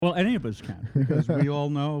Well, any of us can, because we all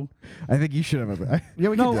know. I think you should have a. Yeah,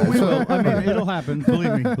 we No, can do we that. will. I mean, it'll happen.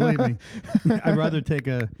 Believe me. I'd rather take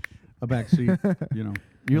a back seat, you know.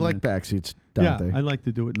 You like backseats, Dante. Yeah, I like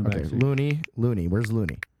to do it in the Okay, back seat. Looney. Where's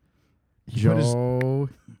Looney? He put his- Joe.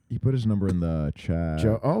 He put his number in the chat.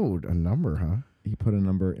 Joe. Oh, a number, huh? He put a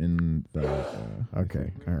number in the.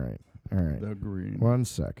 Okay. All right. The green. 1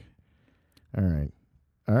 sec. All right.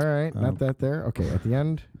 Not that there. Okay. At the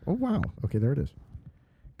end. Oh wow. Okay. There it is.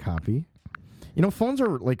 Copy. You know, phones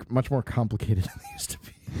are like much more complicated than they used to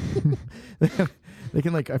be. They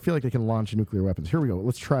can I feel like they can launch nuclear weapons. Here we go.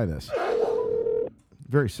 Let's try this.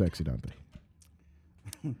 Very sexy, Dante.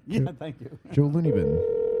 Yeah, thank you. Joe Looney Bin.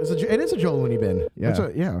 It is a Joe Looney bin. Yeah.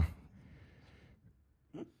 Yeah.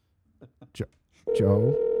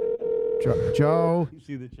 Joe. You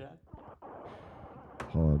see the chat?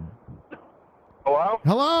 Hold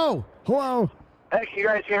Hello? Hello. Hey, can you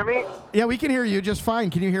guys hear me? Yeah, we can hear you just fine.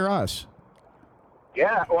 Can you hear us?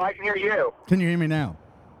 Yeah, well, I can hear you. Can you hear me now?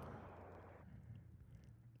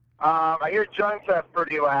 I hear Junseth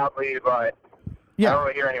pretty loudly, but I Yeah. don't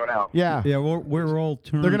really hear anyone else. Yeah. Yeah, we're all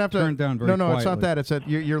turned. They're gonna have to turn down very No, it's not quietly. that. It's that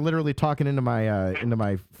you're literally talking into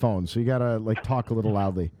my phone, so you gotta talk a little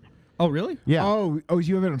loudly. Oh, really? Yeah. Oh,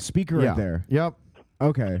 you have it on speaker yeah. right there. Yep.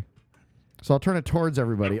 Okay. So I'll turn it towards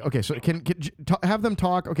everybody. Okay. So have them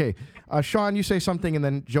talk. Okay. Sean, you say something, and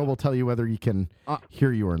then Joe will tell you whether he can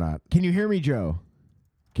hear you or not. Can you hear me, Joe?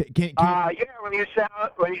 Can Yeah, when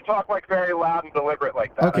you talk like very loud and deliberate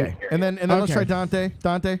like that. I Okay. can hear And you. then let's Okay. try Dante.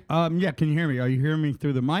 Dante. Yeah, can you hear me? Are you hearing me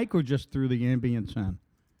through the mic or just through the ambient sound?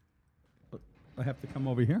 I have to come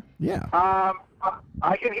over here? Yeah.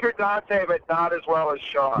 I can hear Dante, but not as well as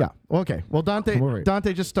Sean. Yeah. Okay. Well, Dante, Come over here.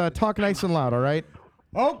 Dante, just talk nice and loud. All right.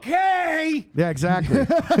 Okay! Yeah. Exactly.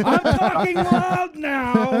 I'm talking loud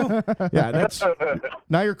now! Yeah. That's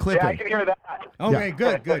now you're clicking. Yeah, I can hear that. Okay,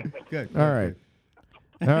 good. All right.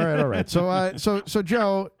 All right. So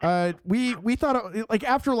Joe, we thought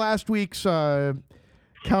after last week's Counterparty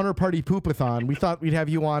Poopathon, we thought we'd have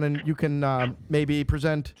you on and you can maybe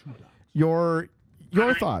present your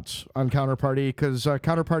thoughts on Counterparty, because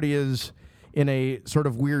Counterparty is in a sort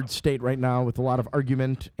of weird state right now with a lot of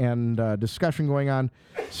argument and discussion going on.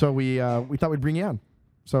 So we thought we'd bring you on.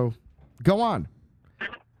 So go on.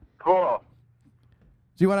 Cool.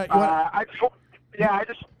 Do you want to?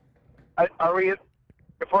 Are we?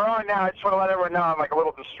 If we're on now, I just want to let everyone know I'm like a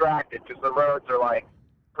little distracted because the roads are like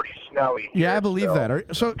pretty snowy. Yeah, here, I believe so.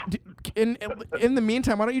 that. So, in the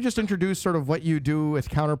meantime, why don't you just introduce sort of what you do with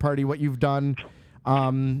Counterparty, what you've done?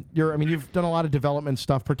 You've done a lot of development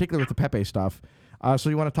stuff, particularly with the Pepe stuff.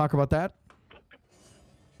 So you want to talk about that?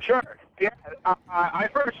 Sure. Yeah. I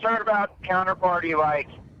first heard about Counterparty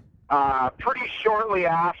pretty shortly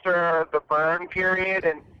after the burn period,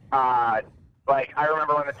 and I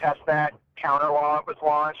remember when the testnet counter wallet was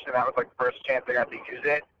launched, and that was like the first chance I got to use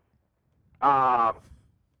it.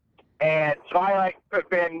 And so I have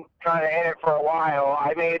been kind of in it for a while.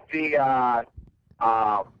 I made the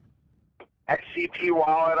XCP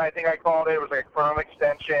wallet, I think I called it. It was like a Chrome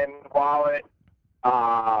extension wallet.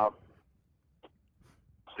 Let's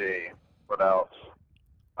see what else.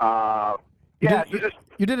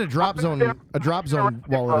 You did a drop zone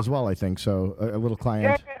wallet as well, I think. So a little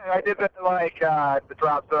client. Yeah, I did the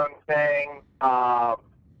drop zone thing,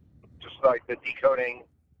 just like the decoding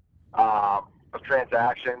of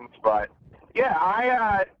transactions. But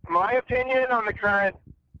yeah, my opinion on the current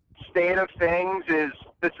state of things is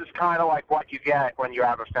this is kind of like what you get when you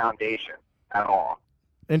have a foundation at all.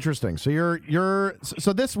 Interesting. So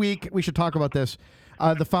so this week we should talk about this.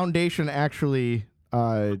 The foundation actually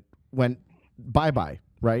went bye-bye,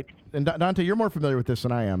 right? And Dante, you're more familiar with this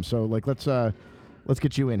than I am. So let's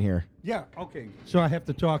get you in here. Yeah, okay. So I have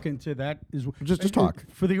to talk into that? Just talk.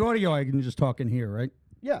 For the audio, I can just talk in here, right?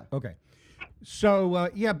 Yeah. Okay. So,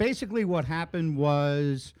 basically what happened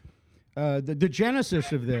was the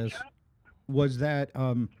genesis of this was that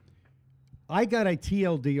I got a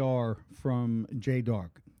TLDR from J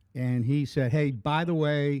Dark, and he said, hey, by the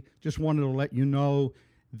way, just wanted to let you know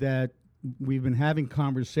that we've been having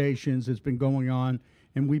conversations, it's been going on,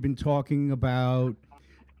 and we've been talking about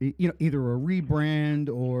either a rebrand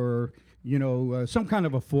or some kind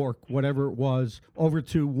of a fork, whatever it was, over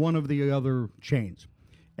to one of the other chains.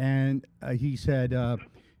 And he said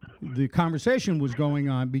the conversation was going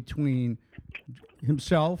on between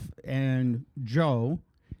himself and Joe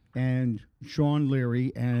and Sean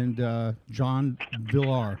Leary and John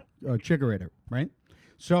Villar, Chigurator, right?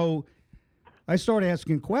 So I started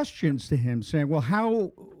asking questions to him saying, well,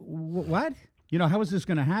 what? How is this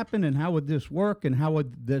going to happen, and how would this work, and how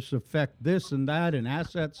would this affect this and that and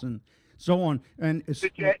assets? And so on. And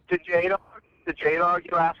Did J-Dog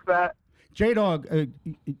you ask that? J-Dog,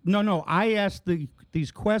 no, I asked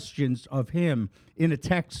these questions of him in a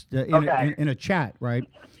text, in a chat, right?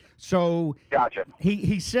 So Gotcha.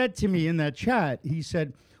 he said to me in that chat, he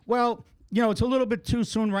said, well, it's a little bit too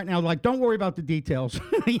soon right now. Like, don't worry about the details.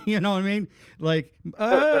 You know what I mean? Like,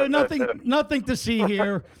 nothing to see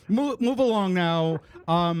here. Move along now.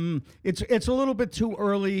 It's a little bit too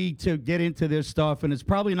early to get into this stuff, and it's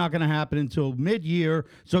probably not going to happen until mid-year.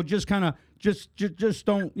 So just kind of, just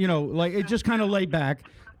don't, just kind of lay back.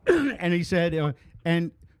 And he said,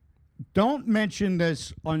 and don't mention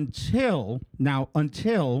this until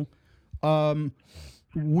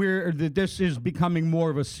where this is becoming more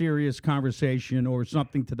of a serious conversation or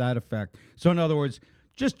something to that effect. So in other words,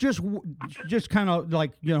 just kind of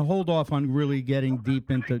like, hold off on really getting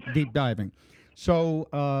deep diving. So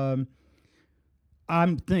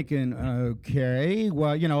I'm thinking, okay,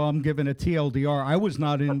 well, I'm giving a TLDR. I was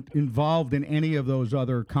not involved in any of those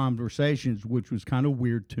other conversations, which was kind of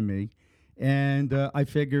weird to me. And I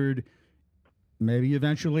figured maybe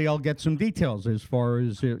eventually I'll get some details as far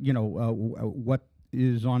as, what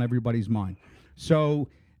is on everybody's mind. So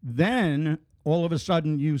then all of a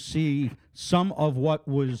sudden you see some of what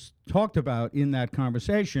was talked about in that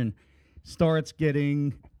conversation starts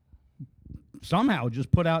getting somehow just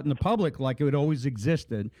put out in the public like it always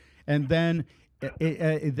existed. And then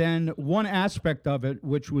then one aspect of it,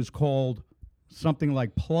 which was called something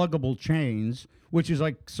like pluggable chains, which is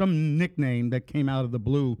like some nickname that came out of the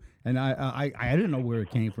blue, and I didn't know where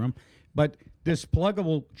it came from, but this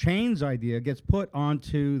pluggable chains idea gets put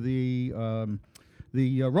onto the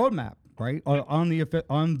roadmap, right, on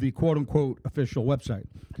the quote unquote official website.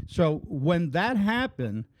 So when that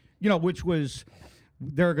happened, which was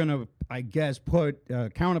they're gonna, I guess, put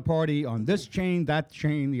Counterparty on this chain, that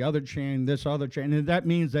chain, the other chain, this other chain, and that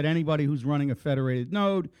means that anybody who's running a federated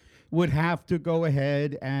node would have to go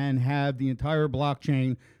ahead and have the entire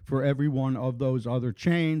blockchain for every one of those other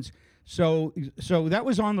chains. So that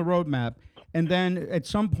was on the roadmap. And then at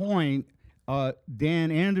some point,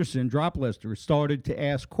 Dan Anderson, Droplister, started to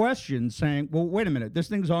ask questions saying, well, wait a minute, this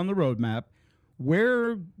thing's on the roadmap.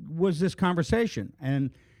 Where was this conversation? And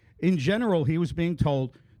in general, he was being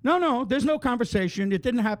told, no, there's no conversation. It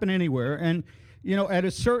didn't happen anywhere. And, at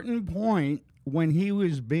a certain point when he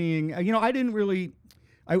was being, I didn't really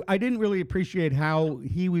appreciate how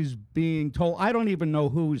he was being told. I don't even know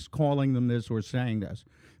who's calling them this or saying this.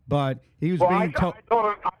 But he was being told.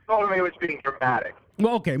 I told him he was being dramatic.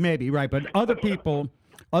 Well, okay, maybe, right. But other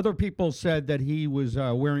people said that he was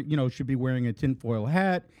wearing, should be wearing a tinfoil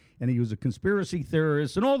hat, and he was a conspiracy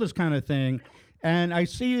theorist, and all this kind of thing. And I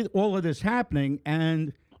see all of this happening,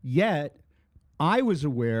 and yet I was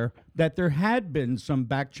aware that there had been some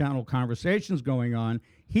back channel conversations going on.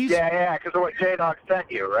 Yeah, because of what J-Dog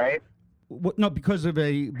sent you, right? No, because of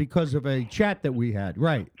a chat that we had,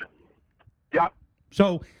 right? Yep.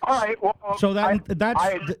 So, all right. Well, so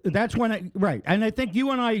that's when right, and I think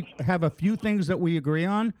you and I have a few things that we agree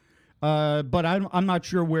on, but I'm not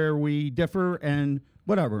sure where we differ and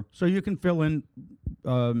whatever. So you can fill in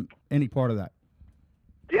any part of that.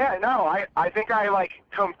 Yeah, no, I think I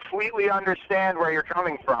completely understand where you're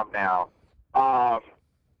coming from now.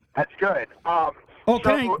 That's good.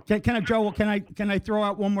 Can I, Joel? Can I throw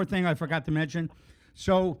out one more thing I forgot to mention?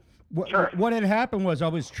 So Sure. What had happened was I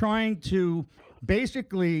was trying to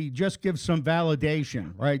basically just give some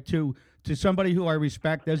validation, right, to somebody who I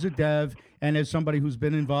respect as a dev and as somebody who's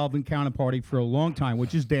been involved in Counterparty for a long time,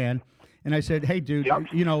 which is Dan. And I said, hey, dude, Yep.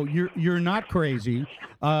 You're not crazy.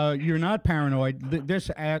 You're not paranoid. This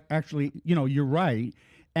actually, you're right.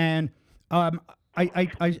 And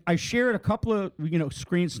I shared a couple of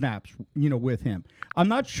screen snaps with him. I'm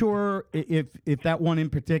not sure if that one in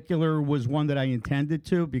particular was one that I intended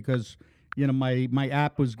to, because my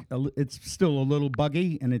app it's still a little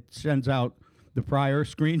buggy and it sends out the prior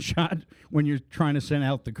screenshot when you're trying to send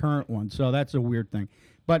out the current one. So that's a weird thing.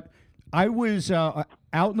 But I was out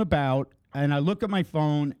and about, and I look at my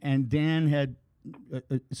phone, and Dan had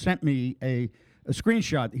sent me a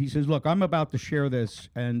screenshot. He says, look, I'm about to share this,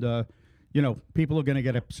 and people are going to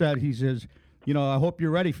get upset. He says, I hope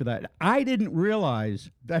you're ready for that. I didn't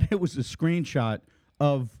realize that it was a screenshot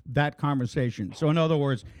of that conversation. So in other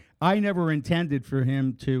words, I never intended for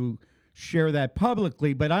him to share that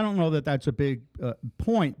publicly, but I don't know that that's a big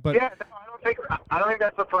point. But yeah, no, I don't think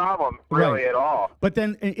that's a problem really at all. But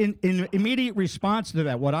then in immediate response to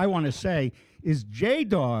that, what I want to say is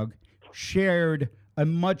J-Dog shared a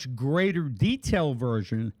much greater detail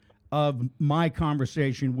version of my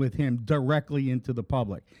conversation with him directly into the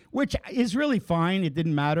public, which is really fine. It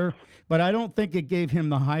didn't matter, but I don't think it gave him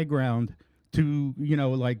the high ground to,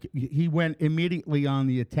 like he went immediately on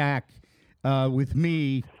the attack with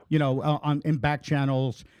me, in back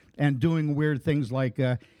channels and doing weird things like,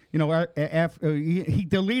 he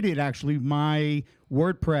deleted actually my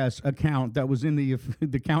WordPress account that was in the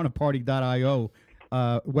Counterparty.io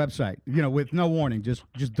website, with no warning, just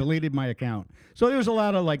deleted my account. So there was a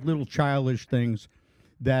lot of like little childish things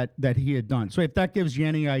that he had done. So if that gives you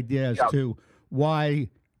any idea as to why,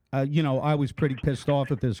 I was pretty pissed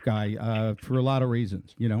off at this guy for a lot of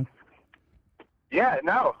reasons, Yeah,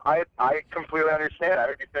 no, I completely understand. I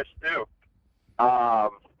would be pissed too.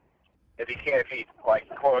 If he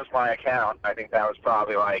closed my account, I think that was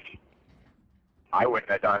probably I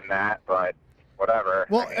wouldn't have done that, but whatever.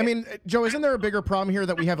 Well, I mean, Joe, isn't there a bigger problem here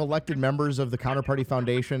that we have elected members of the Counterparty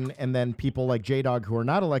Foundation and then people like J-Dog who are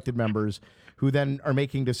not elected members who then are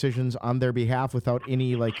making decisions on their behalf without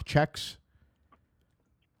any, checks?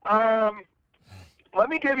 Let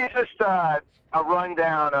me give you just a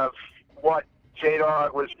rundown of what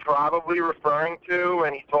J-Dog was probably referring to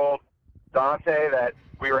when he told Dante that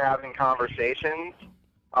we were having conversations.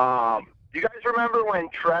 You guys remember when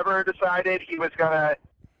Trevor decided he was going to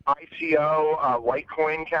ICO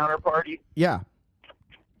Litecoin Counterparty? Yeah.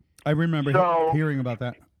 I remember hearing about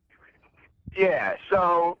that. Yeah,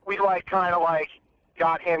 so we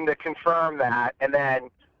got him to confirm that, and then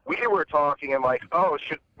we were talking and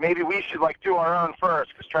maybe we should do our own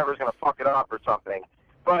first because Trevor's going to fuck it up or something.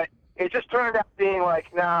 But it just turned out being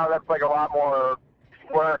no, that's a lot more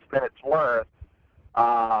work than it's worth.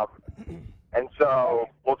 And so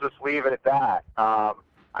we'll just leave it at that.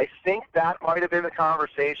 I think that might have been the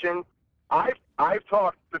conversation. I've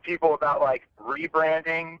talked to people about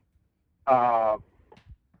rebranding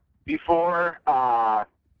before. Oh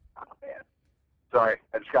man, sorry,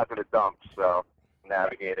 I just got to the dump, so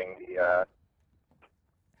navigating the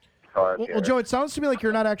cars. Well, Joe, it sounds to me like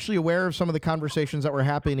you're not actually aware of some of the conversations that were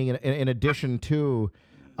happening in addition to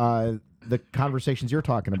the conversations you're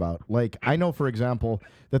talking about. I know, for example,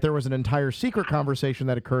 that there was an entire secret conversation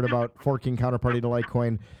that occurred about forking Counterparty to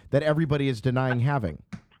Litecoin that everybody is denying having.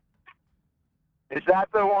 Is that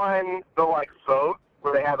the one, the vote,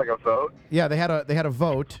 where they had a vote? Yeah, they had a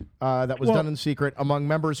vote that was done in secret among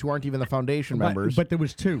members who aren't even the foundation members. But there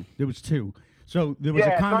was two. So there was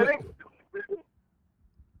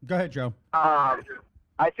Go ahead, Joe. I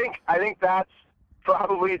think that's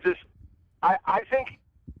probably just. I think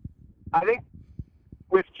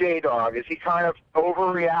with J-Dog is he kind of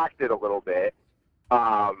overreacted a little bit,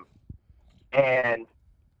 and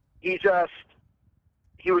he was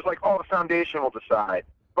like, "Oh, the foundation will decide."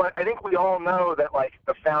 But I think we all know that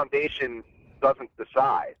the foundation doesn't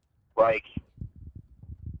decide.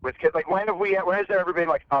 With kids, when has there ever been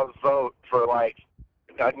a vote for a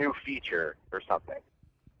new feature or something?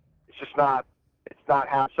 It's just not. It's not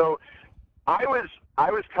how. So I was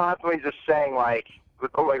constantly just saying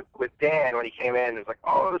with Dan when he came in, it was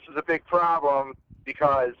oh, this is a big problem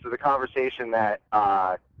because of the conversation that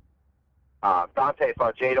Dante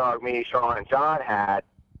thought J-Dog, me, Sean, and John had.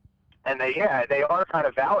 And they are kind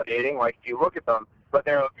of validating, if you look at them, but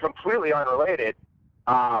they're completely unrelated.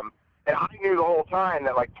 And I knew the whole time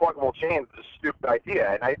that pluggable chains is a stupid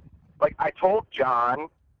idea. And I told John,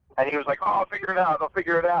 and he was oh, I'll figure it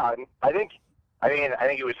out. And I think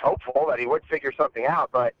he was hopeful that he would figure something out.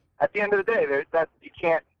 But at the end of the day, you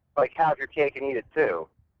can't have your cake and eat it too.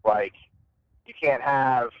 You can't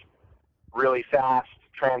have really fast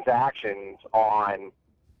transactions on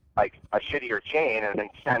a shittier chain and then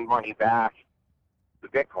send money back to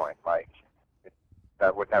Bitcoin.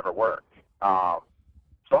 That would never work. So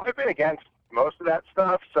I've been against most of that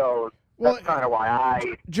stuff. So that's kind of why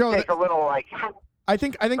I take a little I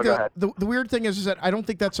think the weird thing is that I don't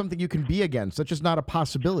think that's something you can be against. That's just not a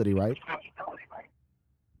possibility, right?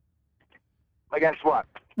 Against what?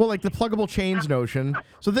 Well, the pluggable chains notion.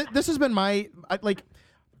 So this has been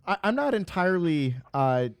I'm not entirely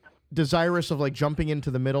desirous of jumping into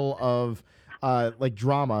the middle of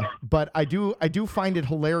drama, but I do find it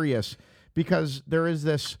hilarious because there is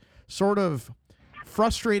this sort of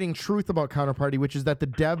frustrating truth about Counterparty, which is that the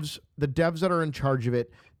devs that are in charge of it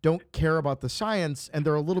don't care about the science and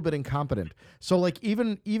they're a little bit incompetent. So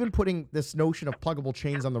even putting this notion of pluggable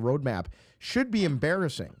chains on the roadmap should be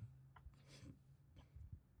embarrassing.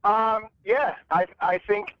 Yeah, I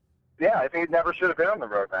think it never should have been on the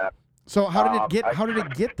roadmap. So how did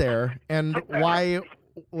it get there, and why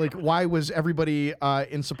was everybody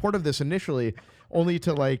in support of this initially, only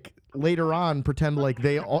to later on pretend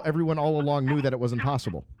everyone all along knew that it wasn't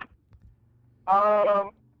possible?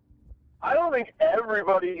 I don't think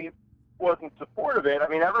everybody was in support of it. I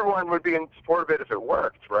mean, everyone would be in support of it if it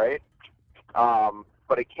worked, right?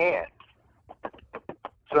 But it can't.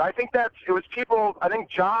 So I think it was people. I think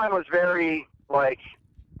John was very like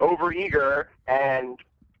overeager and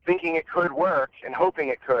thinking it could work and hoping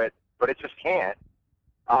it could, but it just can't.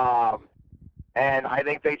 And I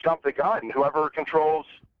think they jumped the gun. Whoever controls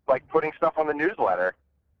like putting stuff on the newsletter,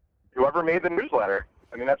 whoever made the newsletter.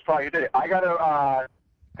 I mean, that's probably who did it. I gotta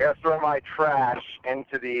throw my trash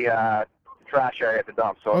into the trash area at the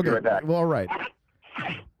dump. So I'll be right back. Well, all right.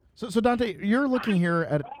 So Dante, you're looking here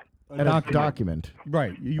at a document.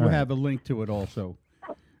 Right. You have a link to it also,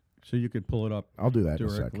 so you could pull it up. I'll do that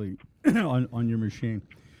directly on your machine.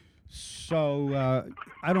 So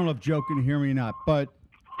I don't know if Joe can hear me or not, but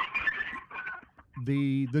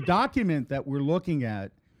the document that we're looking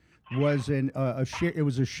at was it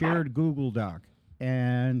was a shared Google Doc,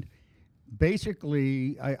 and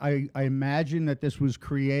basically I imagine that this was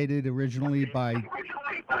created originally by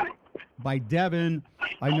Devin.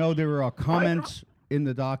 I know there are comments in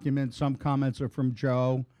the document. Some comments are from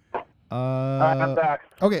Joe. I'm back.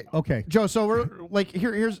 Okay, Joe. So we're like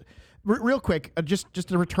here's real quick, just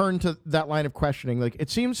to return to that line of questioning. Like, it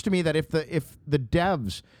seems to me that if the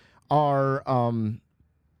devs are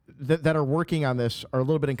that are working on this are a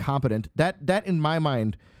little bit incompetent, that in my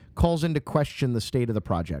mind calls into question the state of the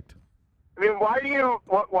project. I mean, why do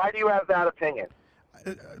you have that opinion?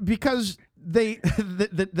 Because the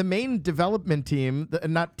main development team,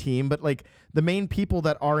 not team, but like the main people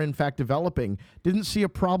that are in fact developing didn't see a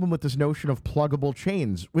problem with this notion of pluggable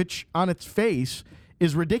chains, which on its face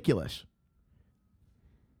is ridiculous.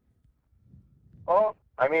 Well,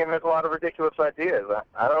 I mean, there's a lot of ridiculous ideas.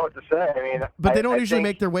 I don't know what to say. I mean, but they don't usually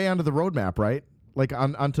make their way onto the roadmap, right? Like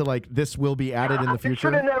onto like this will be added in the future.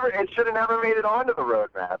 It should have never made it onto the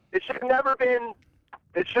roadmap. It should have never been.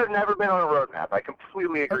 It should have never been on a roadmap. I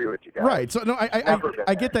completely agree with you guys. Right. So no,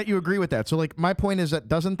 I get that you agree with that. So like my point is that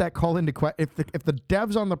doesn't that call into question if the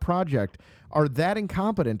devs on the project are that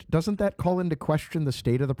incompetent, doesn't that call into question the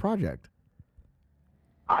state of the project?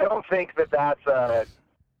 I don't think that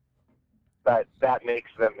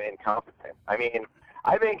makes them incompetent. I mean,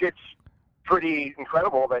 I think it's pretty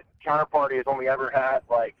incredible that Counterparty has only ever had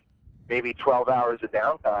like maybe 12 hours of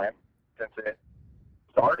downtime since it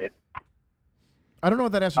started. I don't know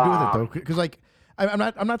what that has to do with it though, because like I'm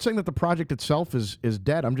not saying that the project itself is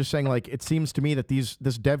dead. I'm just saying like it seems to me that this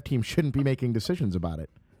dev team shouldn't be making decisions about it.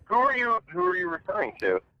 Who are you referring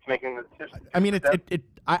to making the decisions? I mean,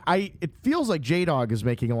 it feels like J-Dog is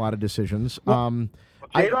making a lot of decisions.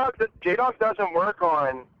 J-Dog doesn't work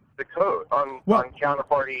on the code on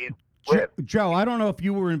Counterparty. Joe, I don't know if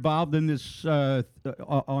you were involved in this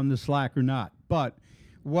on the Slack or not, but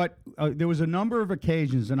there was a number of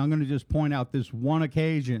occasions, and I'm going to just point out this one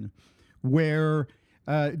occasion where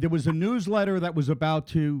there was a newsletter that was about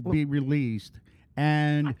to be released,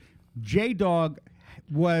 and J-Dog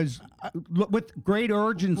was with great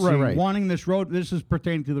urgency wanting this road. This is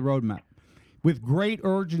pertaining to the roadmap. With great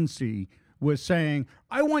urgency, was saying,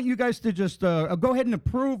 "I want you guys to just go ahead and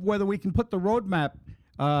approve whether we can put the roadmap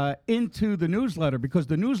into the newsletter, because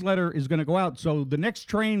the newsletter is going to go out. So the next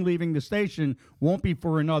train leaving the station won't be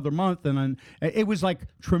for another month." And then it was like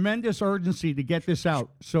tremendous urgency to get this out.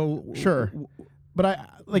 So sure, but I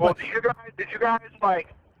like. Well, did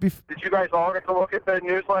you guys all get to look at the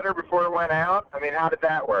newsletter before it went out? I mean, how did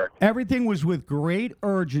that work? Everything was with great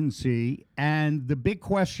urgency, and the big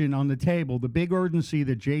question on the table, the big urgency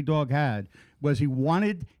that J-Dog had, was he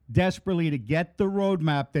wanted desperately to get the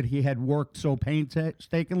roadmap that he had worked so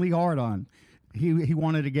painstakingly hard on. He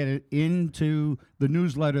wanted to get it into the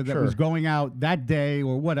newsletter that was going out that day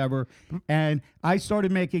or whatever. And I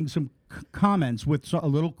started making some comments with a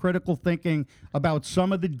little critical thinking about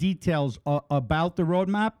some of the details about the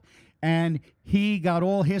roadmap. And he got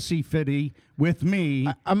all hissy-fitty with me.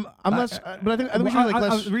 I'm less, but I think we should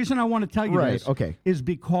less. The reason I want to tell you this is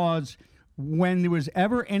because when there was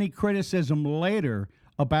ever any criticism later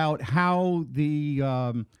about how the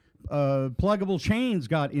pluggable chains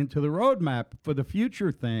got into the roadmap for the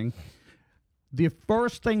future thing, the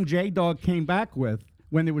first thing J-Dog came back with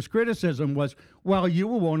when there was criticism was, well, you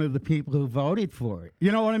were one of the people who voted for it.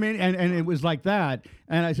 You know what I mean? And it was like that.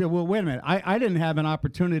 And I said, well, wait a minute. I didn't have an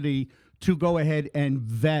opportunity to go ahead and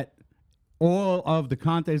vet all of the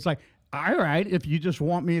content. It's like, all right, if you just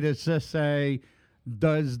want me to just say,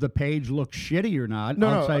 does the page look shitty or not?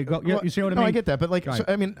 You see what I mean? No, I get that, but like, so,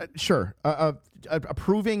 I mean, sure.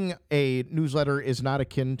 Approving a newsletter is not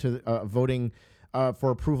akin to voting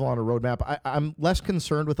for approval on a roadmap. I'm less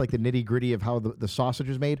concerned with like the nitty gritty of how the sausage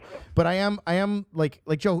is made, but I am like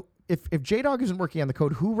Joe. if J-Dog isn't working on the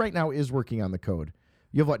code, who right now is working on the code?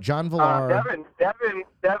 You have what, John Villar?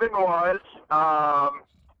 Devin was,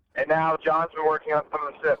 and now John's been working on some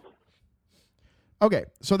of the SIPs. Okay,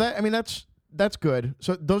 so that's good.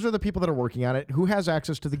 So those are the people that are working on it. Who has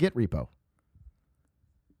access to the Git repo?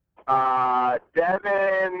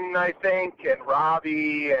 Devin, I think, and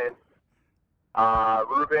Robbie, and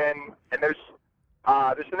Ruben, and there's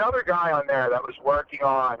another guy on there that was working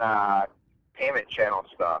on payment channel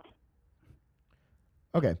stuff.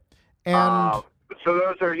 Okay, and so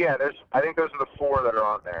those are I think those are the 4 that are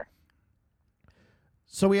on there.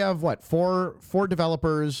 so we have what, four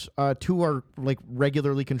developers, 2 are like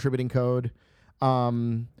regularly contributing code,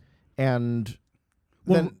 and then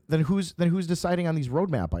who's deciding on these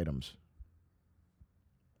roadmap items?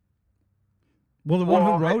 Well, the one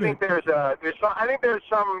who wrote I think there's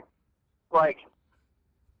some like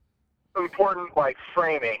important like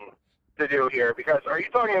framing to do here, because are you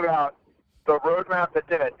talking about the roadmap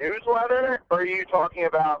that's in a newsletter, or are you talking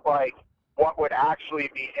about like what would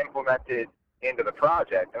actually be implemented into the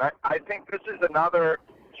project? And I think this is another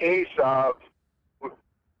case of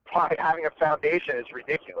having a foundation is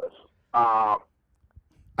ridiculous. I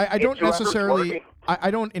don't necessarily.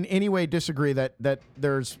 I don't in any way disagree that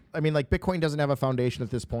there's. I mean, like Bitcoin doesn't have a foundation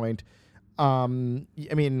at this point. I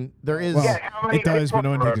mean, there is. Well, how many it does, but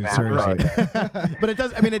no one takes it seriously. But it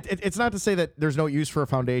does. I mean, it's not to say that there's no use for a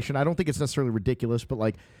foundation. I don't think it's necessarily ridiculous, but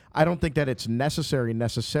like, I don't think that it's necessarily.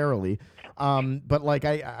 But like,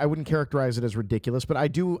 I wouldn't characterize it as ridiculous. But I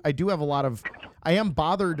do have a lot of. I am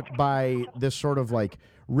bothered by this sort of like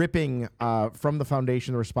ripping from the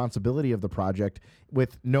foundation the responsibility of the project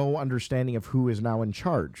with no understanding of who is now in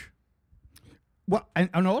charge. Well, and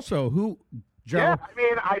also who, Joe? Yeah, I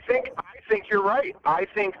mean, I think you're right. I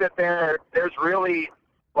think that there's really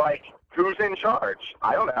like who's in charge.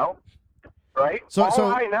 I don't know, right? So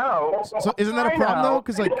I know. So isn't that a problem though?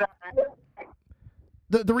 Because like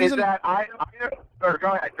the reason is that I or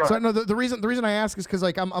go ahead. So no, the reason I ask is because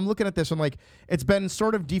like I'm looking at this and like it's been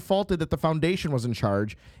sort of defaulted that the foundation was in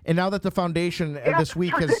charge, and now that the foundation this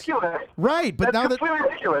week has ridiculous. Right, but That's now completely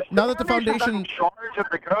ridiculous. now that the Foundation's not foundation in charge of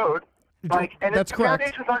the code, like, and that's the correct.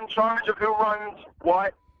 foundation's not in charge of who runs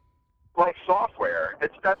what, like software.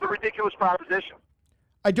 That's a ridiculous proposition.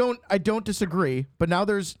 I don't disagree, but now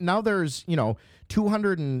there's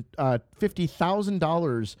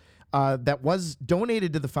 $250,000 that was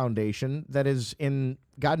donated to the foundation that is in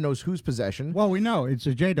God knows whose possession. Well, we know it's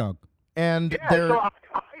a J-Dog. And Yeah, so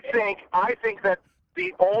I think that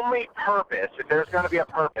the only purpose, if there's going to be a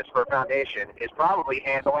purpose for a foundation, is probably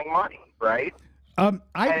handling money, right?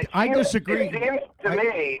 I disagree. It seems to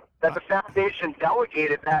me that the foundation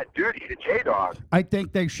delegated that duty to J-Dog. I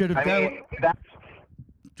think they should have I done mean, that's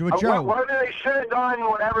to a Joe. whether they should have done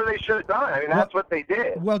whatever they should have done. I mean, that's what they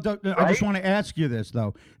did. Well, I just right? want to ask you this,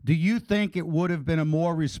 though. Do you think it would have been a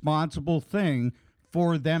more responsible thing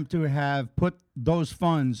for them to have put those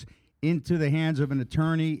funds into the hands of an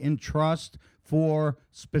attorney in trust for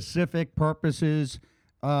specific purposes,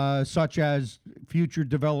 such as future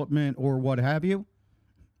development or what have you?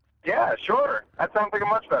 Yeah, sure. That sounds like a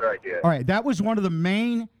much better idea. All right, that was one of the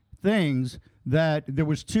main things that there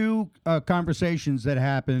was 2 conversations that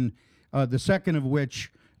happened, the second of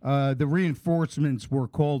which the reinforcements were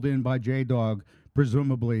called in by J-Dog,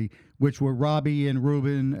 presumably, which were Robbie and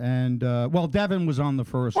Ruben, and, Devin was on the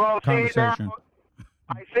first conversation. Now,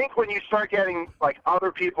 I think when you start getting, like,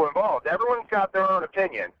 other people involved, everyone's got their own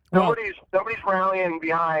opinion. Well- Nobody's rallying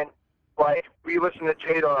behind, like, we listen to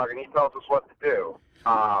J-Dog and he tells us what to do.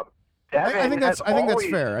 Devin I think that's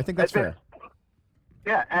always- fair. I think that's fair.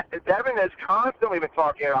 Yeah, Devin has constantly been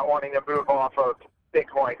talking about wanting to move off of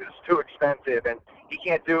Bitcoin because it's too expensive, and he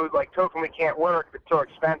can't do, like, Tokenly can't work, it's so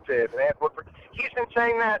expensive. And they have to look for, he's been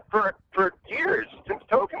saying that for years, since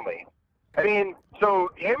Tokenly. I mean, so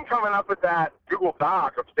him coming up with that Google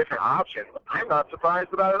Doc of different options, I'm not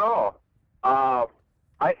surprised about it all.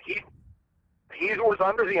 He was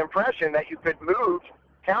under the impression that you could move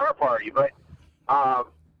Counterparty, but I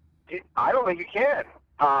don't think you can.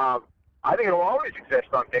 I think it'll always exist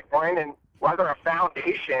on Bitcoin, and whether a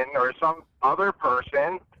foundation or some other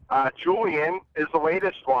person, Julian is the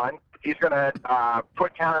latest one. He's going to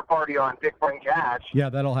put Counterparty on Bitcoin Cash. Yeah,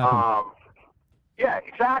 that'll happen. Yeah,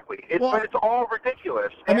 exactly. But it's all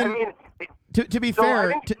ridiculous. I mean, to be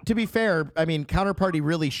fair, to be fair, I mean, Counterparty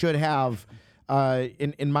really should have,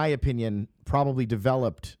 in my opinion, probably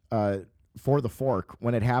developed for the fork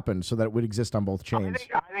when it happened, so that it would exist on both chains.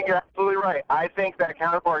 I think you're absolutely right. I think that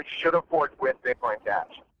Counterparty should have forked with Bitcoin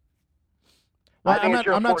Cash. Well, I think it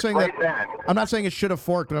should have forked saying right that. then. I'm not saying it should have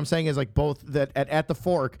forked. What I'm saying is like both that at the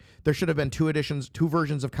fork there should have been two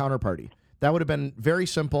versions of Counterparty. That would have been very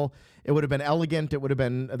simple. It would have been elegant. It would have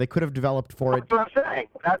been. They could have developed for it. That's what I'm saying.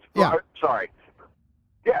 That's sorry.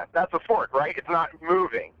 Yeah, that's a fork, right? It's not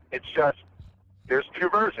moving. It's just there's two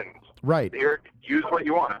versions. Right. Here, use what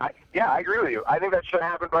you want. I agree with you. I think that should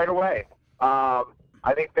happen right away. I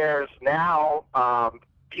think there's now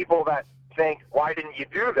people that think, why didn't you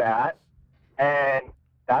do that? And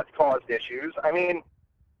that's caused issues. I mean,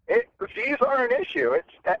 the fees are an issue.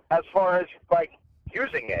 It's as far as like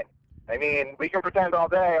using it. I mean, we can pretend all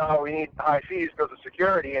day, oh, we need high fees because of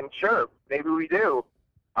security, and sure, maybe we do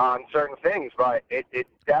on certain things, but it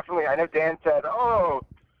definitely, I know Dan said, oh,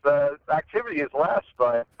 the activity is less,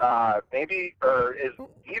 but maybe, or is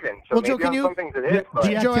even. So well, maybe Joe, can on you, some things it is, but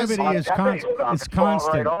the activity is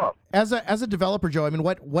constant. Right off. As a developer, Joe, I mean,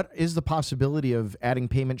 what is the possibility of adding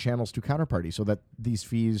payment channels to Counterparty so that these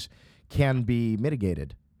fees can be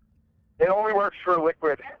mitigated? It only works for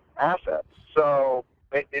liquid assets, so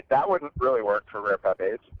that wouldn't really work for rare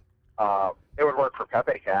Pepes. It would work for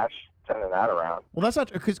Pepe Cash, sending that around. Well, that's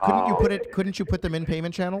not because couldn't you put them in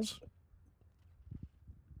payment channels?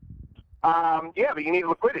 Yeah, but you need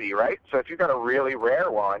liquidity, right? So if you've got a really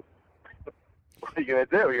rare one, what are you going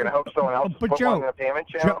to do? You're going to hope someone else But put Joe, one in a payment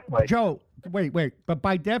channel? Joe, wait. But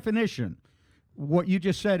by definition, what you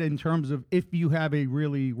just said in terms of if you have a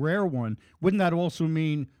really rare one, wouldn't that also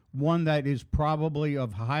mean one that is probably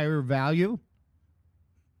of higher value?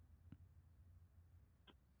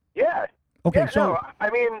 Yeah. Okay, Yeah, so no, I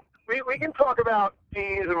mean, we can talk about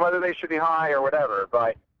fees and whether they should be high or whatever,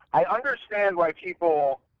 but I understand why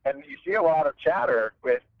people, and you see a lot of chatter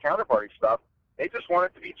with Counterparty stuff, they just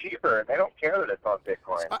want it to be cheaper, and they don't care that it's on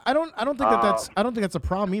Bitcoin. I don't think that's a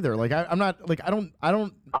problem either. Like I'm not like I don't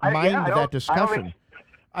mind that discussion.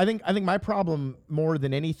 I think my problem more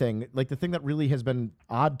than anything, like the thing that really has been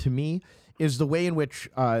odd to me, is the way in which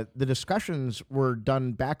the discussions were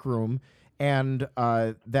done backroom, and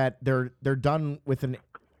that they're done with an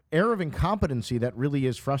air of incompetency that really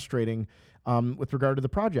is frustrating with regard to the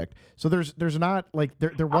project. So there's not like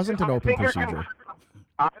there wasn't an open procedure.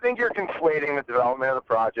 I think you're conflating the development of the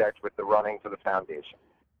project with the running to the foundation.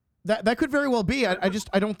 That could very well be. I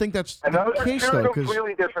don't think that's and the those case are though. two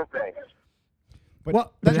completely different things. But,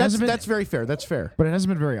 Well, that's very fair. That's fair. But it hasn't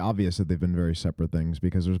been very obvious that they've been very separate things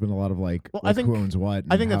because there's been a lot of like I think who owns what.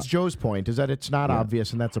 I think that's Joe's point, is that it's not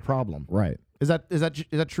obvious, and that's a problem. right. Is that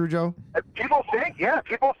true, Joe? People think that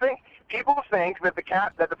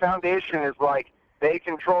the foundation is like they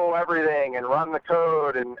control everything and run the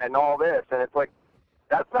code and all this, and it's like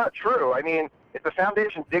that's not true. I mean, if the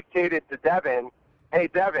foundation dictated to Devin, hey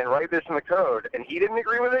Devin, write this in the code, and he didn't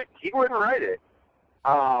agree with it, he wouldn't write it.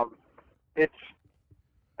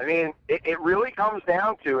 It really comes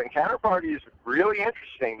down to, and Counterparty is really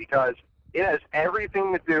interesting because it has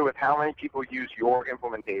everything to do with how many people use your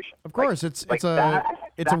implementation. Of course, it's a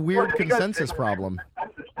weird consensus problem.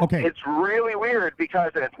 okay, It's really weird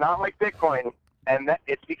because, and it's not like Bitcoin, and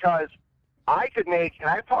it's because I could make, and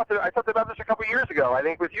I talked about this a couple years ago, I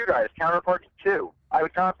think with you guys, Counterparty 2. I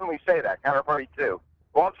would constantly say that, Counterparty 2.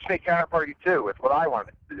 Well, I'll just make Counterparty 2 with what I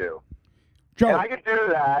wanted to do. Joe, And I could do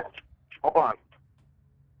that, hold on.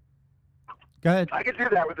 go ahead. I could do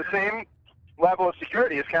that with the same level of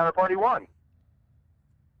security as Counterparty 1.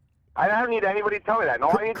 I don't need anybody to tell me that. And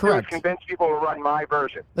all I need to do is Correct. convince people to run my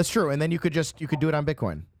version. That's true, and then you could do it on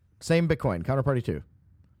Bitcoin. Same Bitcoin, Counterparty 2.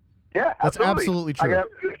 Yeah, That's absolutely true. I got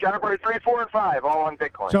Counterparty 3, 4, and 5 all on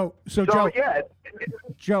Bitcoin. So Joe, yeah,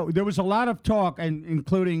 Joe, there was a lot of talk, and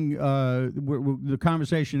including the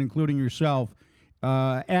conversation, including yourself,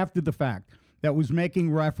 after the fact, that was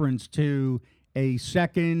making reference to a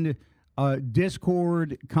second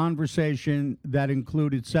Discord conversation that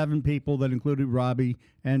included 7 people, that included Robbie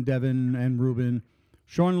and Devin and Ruben,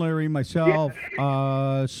 Sean Leary, myself,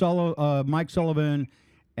 Mike Sullivan,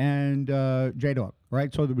 and J-Dog,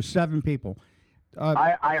 right? So there was 7 people.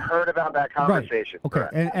 I heard about that conversation.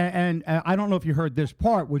 Right. Okay, and I don't know if you heard this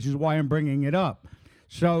part, which is why I'm bringing it up.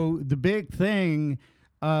 So the big thing,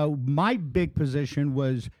 my big position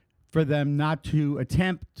was for them not to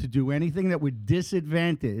attempt to do anything that would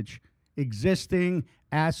disadvantage existing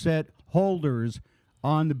asset holders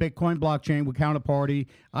on the Bitcoin blockchain with Counterparty.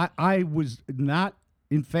 I was not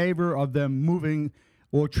in favor of them moving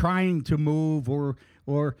or trying to move or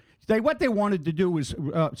what they wanted to do was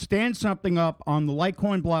stand something up on the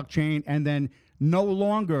Litecoin blockchain and then no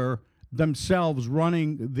longer themselves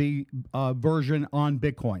running the version on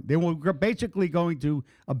Bitcoin. They were basically going to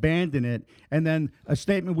abandon it, and then a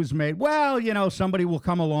statement was made, well, somebody will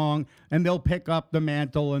come along and they'll pick up the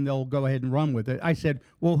mantle and they'll go ahead and run with it. I said,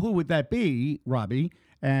 well, who would that be, Robbie?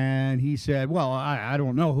 And he said, well, I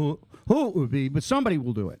don't know who it would be, but somebody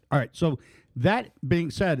will do it. All right, so that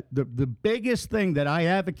being said, the biggest thing that I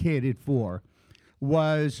advocated for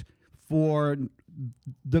was for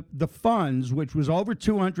the funds, which was over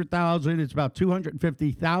 $200,000, it's about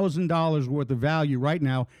 $250,000 worth of value right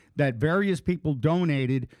now that various people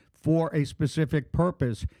donated for a specific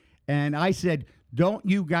purpose. And I said, don't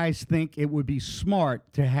you guys think it would be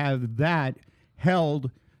smart to have that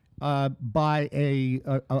held by a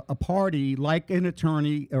party like an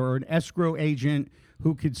attorney or an escrow agent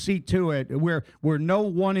who could see to it, where no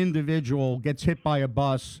one individual gets hit by a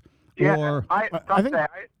bus? Yeah, Or I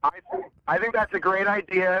think that's a great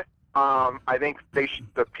idea. I think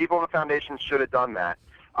the people in the foundation should have done that.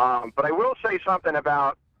 But I will say something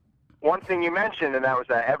about one thing you mentioned, and that was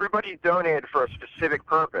that everybody donated for a specific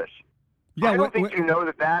purpose. Yeah, I don't think you know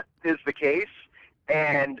that is the case,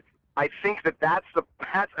 and I think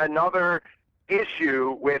that's another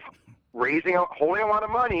issue with holding a lot of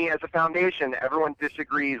money as a foundation. Everyone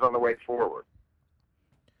disagrees on the way forward.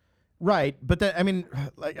 Right, but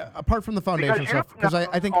like apart from the foundation stuff, because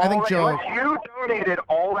I think Joe, if you donated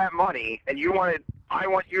all that money and I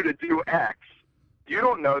want you to do X, you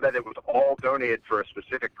don't know that it was all donated for a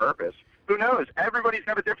specific purpose. Who knows? Everybody's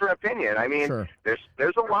got a different opinion. I mean, Sure.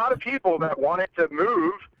 there's a lot of people that want it to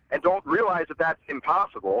move and don't realize that that's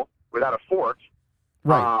impossible without a fork.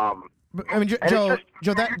 right? But, Joe,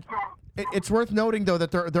 that it's worth noting though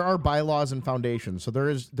that there are bylaws and foundations, so there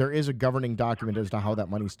is a governing document as to how that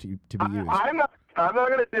money's to be used. I'm not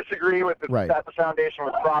going to disagree with Right. that the foundation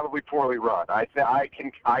was probably poorly run. I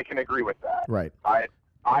can agree with that. Right.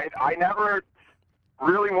 I never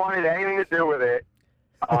really wanted anything to do with it.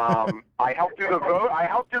 I helped do the vote. I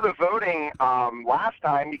helped do the voting last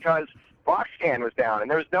time because BlockScan was down,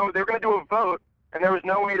 and they were going to do a vote, and there was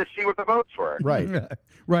no way to see what the votes were. Right.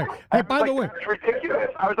 Right. Hey, by the way, that's ridiculous.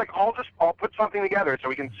 I was like, I'll put something together so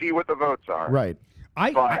we can see what the votes are. Right.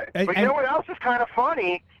 But you know what else is kind of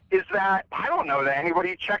funny is that I don't know that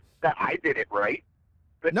anybody checked that I did it right.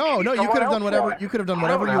 But No, you someone could have else done whatever won. you could have done I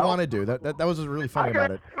whatever don't you know. want to do. That was really funny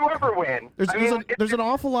about it. Whoever wins. There's an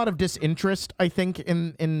awful lot of disinterest, I think,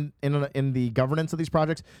 in the governance of these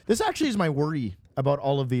projects. This actually is my worry about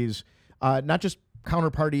all of these, not just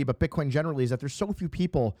Counterparty, but Bitcoin generally, is that there's so few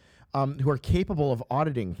people who are capable of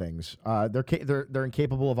auditing things. They're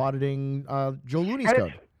incapable of auditing Joe Looney's And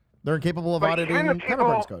code. They're incapable of but auditing even the people-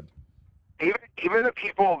 Counterparty's code. Even the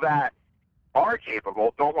people that are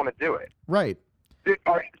capable don't want to do it. Right. Do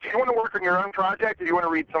you want to work on your own project, or do you want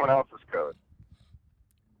to read someone else's code?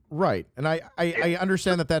 Right, and I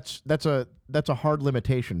understand that's a hard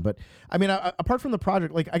limitation, but I mean, apart from the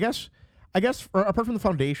project, like I guess, apart from the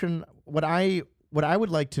foundation, what I would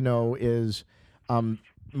like to know is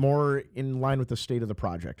more in line with the state of the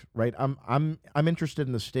project, right? I'm interested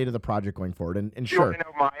in the state of the project going forward, and Do you sure, want to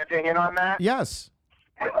know my opinion on that? yes,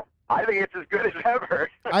 I think it's as good as ever.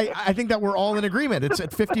 I think that we're all in agreement. It's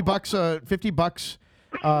at $50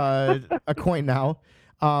 a coin now.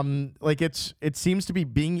 Like it seems to be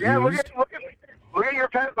being Yeah, look used. at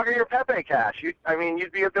your Pepe cash.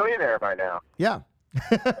 You'd be a billionaire by now. Yeah,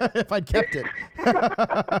 if I'd kept it.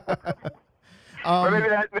 Or maybe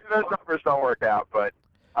those numbers don't work out, but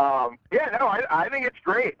I think it's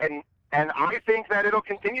great, and I think that it'll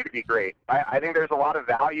continue to be great. I think there's a lot of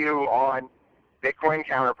value on Bitcoin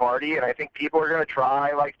Counterparty, and I think people are going to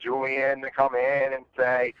try, like Julian, to come in and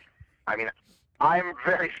say, I'm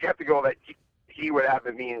very skeptical that he would have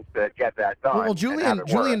the means to get that done. Well, and have Julian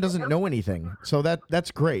it work. doesn't know anything, so that's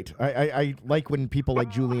great. I like when people like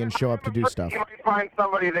Julian show up to do stuff. You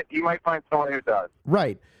might find someone who does.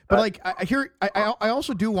 Right, but like I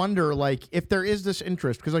also do wonder, like, if there is this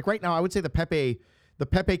interest, because like right now I would say the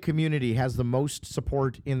Pepe community has the most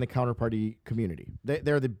support in the Counterparty community.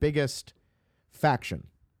 They're the biggest faction.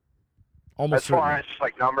 Almost As far certainly. as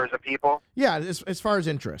like numbers of people. Yeah, as far as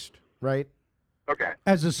interest, right? Okay.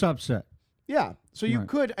 as a subset. Yeah. So you Right.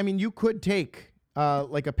 could, you could take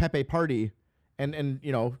like a Pepe party and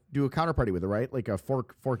do a Counterparty with it, right? Like a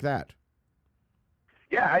fork that.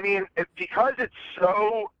 Yeah, because it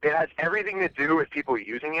has everything to do with people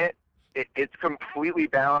using it. It's completely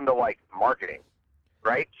bound to like marketing,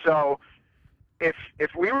 right? So if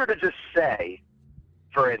we were to just say,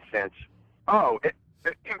 for instance,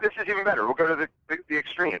 this is even better. We'll go to the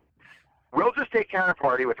extreme. We'll just take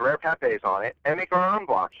Counterparty with rare Pepes on it and make our own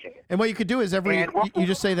blockchain. And what you could do is And you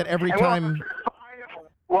just say that every and time.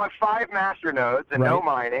 we'll have 5 master nodes and no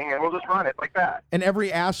Right. mining, and we'll just run it like that. And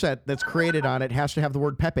every asset that's created on it has to have the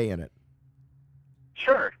word Pepe in it.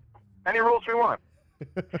 Sure, any rules we want.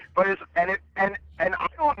 But and I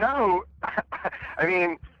don't know. I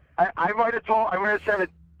mean, I might have said it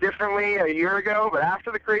differently a year ago, but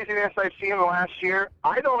after the craziness I've seen in the last year,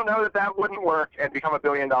 I don't know that wouldn't work and become $1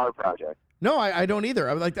 billion project. No, I don't either.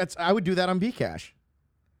 I would do that on Bcash.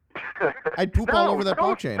 I'd poop all over that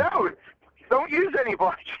blockchain. No, don't use any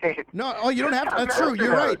blockchain. No, you don't have to. That's true.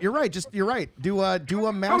 You're right. You're right. You're right. Do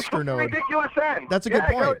a master node. Ridiculous end. That's a good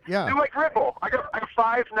point. Yeah. Do like Ripple. I got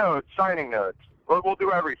 5 nodes, signing nodes. We'll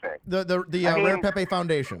do everything. The Rare Pepe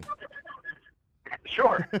Foundation.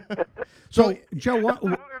 Sure. So, Joe, what?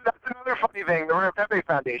 That's another funny thing. The Rare Pepe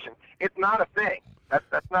Foundation. It's not a thing. That's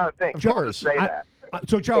not a thing. Of Don't course. just say that.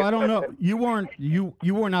 So, Joe, I don't know. You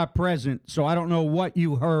were not present, so I don't know what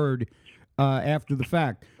you heard after the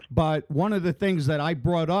fact. But one of the things that I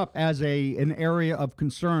brought up as an area of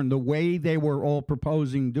concern, the way they were all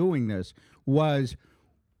proposing doing this, was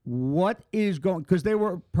what is going, because they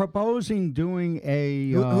were proposing doing a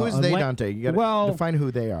Who is they, Dante? You got to define who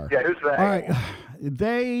they are. Yeah, who's that? All right,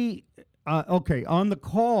 they okay, on the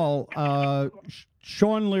call.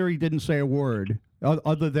 Sean Leary didn't say a word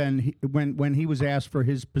other than when he was asked for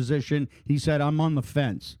his position, he said, "I'm on the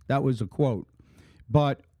fence." That was a quote.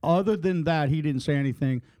 But other than that, he didn't say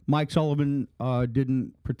anything. Mike Sullivan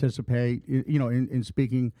didn't participate, in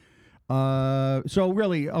speaking. So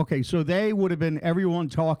really, okay, so they would have been everyone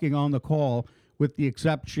talking on the call with the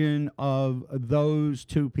exception of those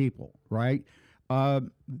 2 people, right?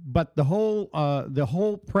 But the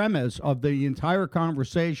whole premise of the entire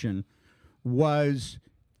conversation was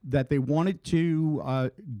that they wanted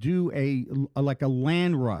to do a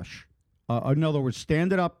land rush. In other words,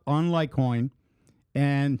 stand it up on Litecoin,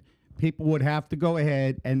 and people would have to go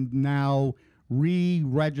ahead and now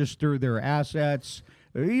re-register their assets.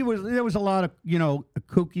 There was a lot of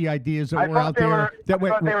kooky ideas that were out there. I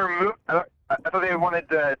thought they wanted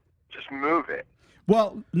to just move it.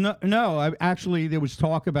 Well, no. Actually, there was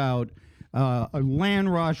talk about a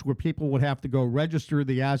land rush where people would have to go register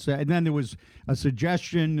the asset, and then there was a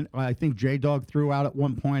suggestion. I think J-Dog threw out at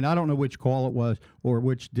one point. I don't know which call it was or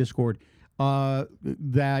which Discord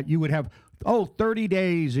that you would have 30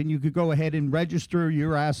 days, and you could go ahead and register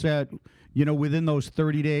your asset. Within those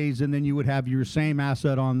 30 days, and then you would have your same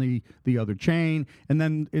asset on the other chain. And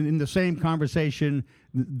then in the same conversation,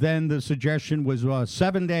 then the suggestion was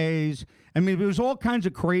 7 days. I mean, there was all kinds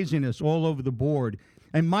of craziness all over the board.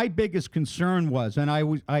 And my biggest concern was, and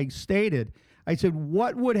I stated, I said,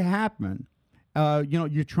 what would happen?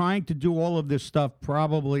 You're trying to do all of this stuff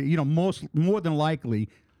probably, more than likely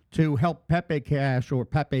to help Pepe Cash or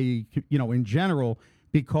Pepe, in general,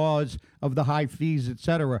 because of the high fees, et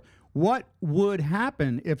cetera. What would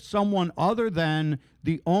happen if someone other than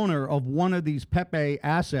the owner of one of these Pepe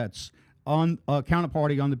assets on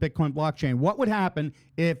Counterparty on the Bitcoin blockchain, what would happen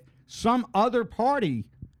if some other party,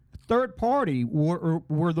 third party,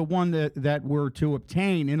 were the one that were to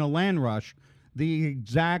obtain in a land rush the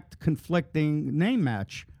exact conflicting name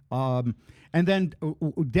match? And then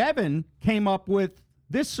Devin came up with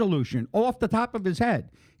this solution off the top of his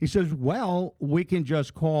head. He says, well, we can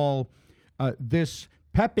just call this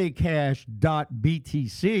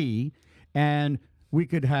pepecash.btc, and we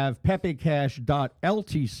could have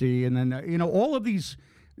pepecash.ltc, and then all of these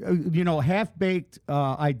half-baked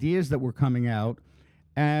ideas that were coming out,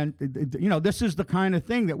 and this is the kind of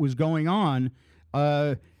thing that was going on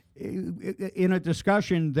in a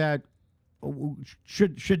discussion that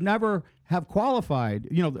should never have qualified,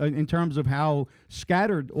 in terms of how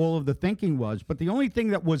scattered all of the thinking was. But the only thing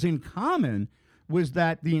that was in common was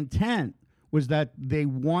that the intent was that they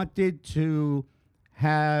wanted to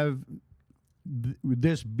have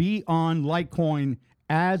this be on Litecoin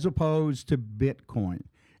as opposed to Bitcoin.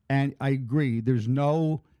 And I agree, there's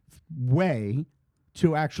no way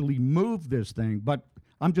to actually move this thing. But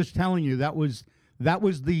I'm just telling you, that was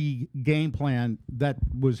the game plan that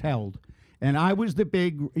was held. And I was the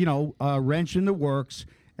big, wrench in the works,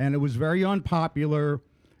 and it was very unpopular.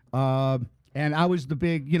 And I was the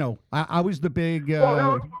big, I was the big...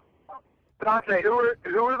 Dante, who were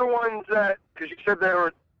the ones that? Because you said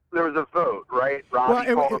there was a vote, right?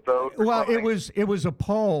 Robbie called a vote. Well, it was a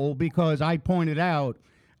poll because I pointed out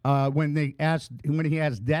when he asked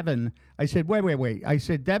Devin, I said, wait. I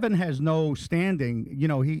said Devin has no standing.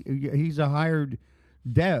 He's a hired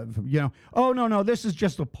dev. Oh no, this is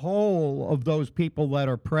just a poll of those people that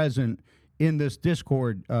are present in this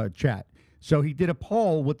Discord chat. So he did a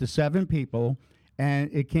poll with the 7 people, and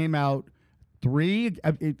it came out 3.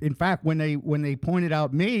 In fact, when they pointed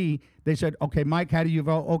out me, they said, "Okay, Mike, how do you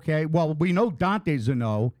vote?" Okay, well, we know Dante's a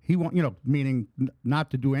no. He won't, meaning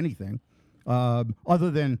not to do anything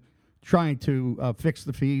other than trying to fix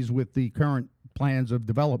the fees with the current plans of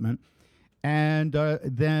development. And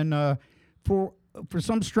then for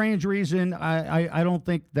some strange reason, I don't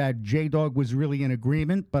think that J-Dog was really in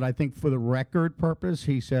agreement, but I think for the record purpose,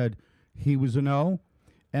 he said he was a no.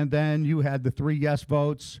 And then you had the 3 yes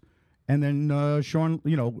votes, and then Sean,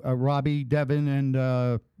 Robbie, Devin,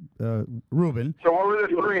 and Ruben. So what were the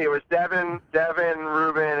 3? It was Devin,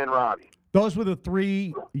 Ruben, and Robbie. Those were the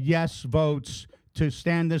 3 yes votes to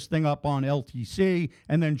stand this thing up on LTC,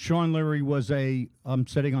 and then Sean Leary was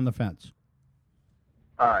sitting on the fence.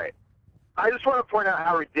 All right. I just want to point out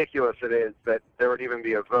how ridiculous it is that there would even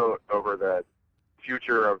be a vote over the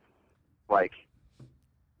future of, like,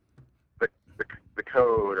 the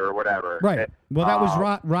code or whatever. Right. Well, that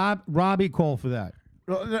was Robbie called for that.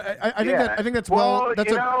 I think that's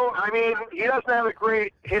I mean, he doesn't have a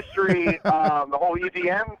great history. The whole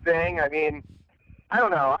EVM thing. I mean, I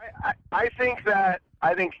don't know. I think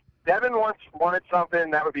Devin once wanted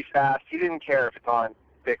something that would be fast. He didn't care if it's on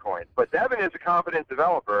Bitcoin. But Devin is a competent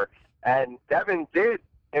developer, and Devin did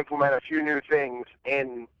implement a few new things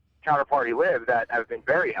in Counterparty Live that have been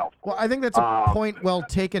very helpful. Well, I think that's a point well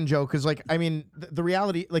taken, Joe, because, like, I mean, the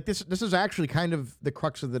reality, like, this is actually kind of the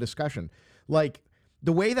crux of the discussion. Like,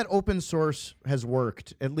 the way that open source has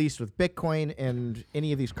worked, at least with Bitcoin and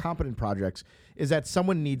any of these competent projects, is that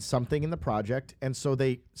someone needs something in the project, and so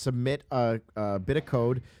they submit a bit of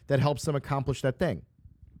code that helps them accomplish that thing.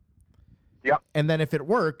 Yep. And then if it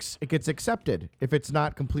works, it gets accepted. If it's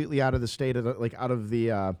not completely out of the state of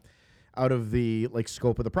out of the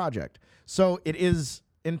scope of the project. So it is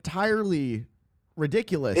entirely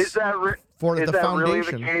ridiculous for the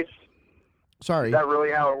foundation. Really the case? Sorry. Is that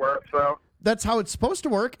really how it works, though? That's how it's supposed to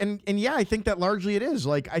work, and yeah, I think that largely it is.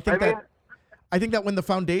 Like, I think that when the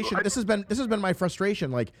foundation, this has been my frustration.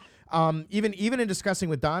 Like, even in discussing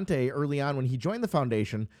with Dante early on when he joined the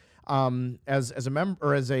foundation, as a member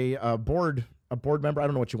or as a board member, I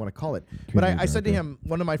don't know what you want to call it, but I said to him,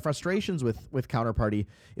 one of my frustrations with Counterparty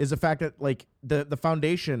is the fact that, like, the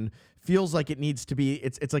foundation feels like it needs to be,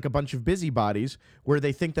 it's like a bunch of busybodies where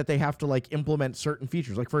they think that they have to, like, implement certain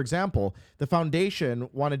features. Like, for example, the foundation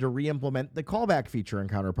wanted to re-implement the callback feature in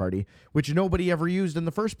Counterparty, which nobody ever used in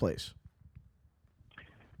the first place.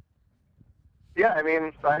 Yeah, I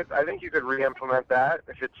mean, I think you could re-implement that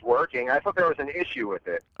if it's working. I thought there was an issue with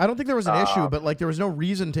it. I don't think there was an issue, but, like, there was no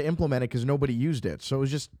reason to implement it because nobody used it. So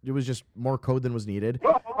it was just more code than was needed.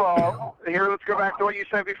 Well, here, let's go back to what you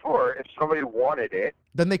said before. If somebody wanted it,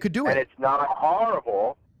 then they could do it. And it's not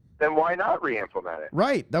horrible, then why not re-implement it?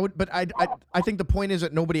 Right. But I think the point is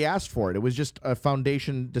that nobody asked for it. It was just a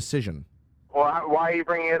foundation decision. Well, why are you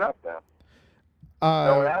bringing it up then?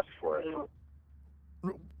 No one asked for it.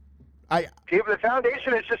 The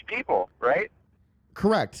foundation is just people, right?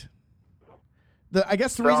 Correct. I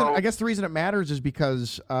guess the reason it matters is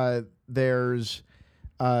because there's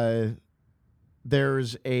a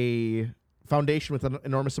foundation with an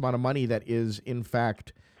enormous amount of money that is in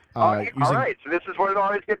fact all right. So this is what it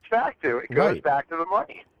always gets back to. It goes back to the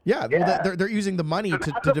money. Yeah. Well, they're using the money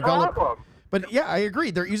to develop. Problem. But yeah, I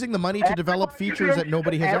agree. They're using the money to develop features that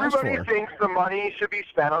nobody has asked for. Everybody thinks the money should be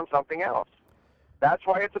spent on something else. That's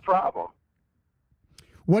why it's a problem.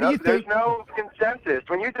 What do you think? There's no consensus.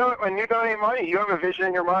 When you donate money, you have a vision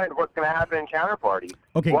in your mind of what's going to happen in Counterparty.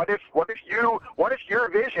 Okay. What if your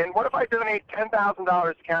vision? What if I donate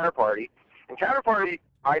 $10,000 to Counterparty? And Counterparty,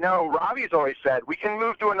 I know Robbie's always said we can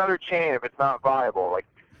move to another chain if it's not viable. Like,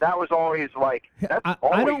 that was always like that's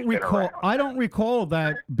always been around. I don't recall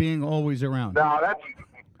that being always around. No,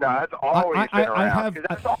 that's always been around.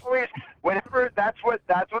 That's always whenever that's what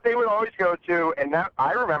they would always go to, and that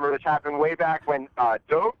I remember this happened way back when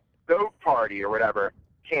Dope Party or whatever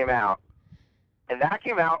came out, and that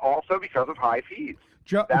came out also because of high fees.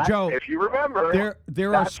 Joe, if you remember,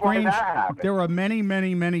 there are many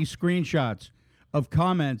screenshots of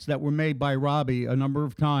comments that were made by Robbie a number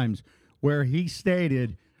of times where he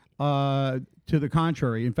stated to the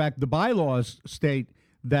contrary. In fact, the bylaws state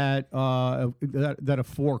that that a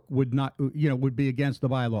fork would not, would be against the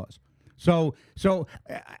bylaws. So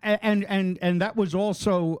and that was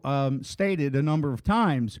also stated a number of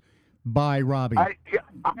times by Robbie. I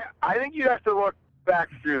think you have to look back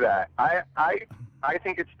through that. I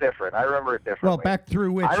think it's different. I remember it differently. Well, back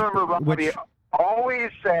through which? I remember Robbie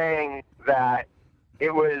always saying that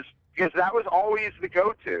it was because that was always the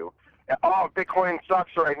go-to. oh, Bitcoin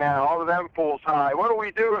sucks right now. All of them fools high. What do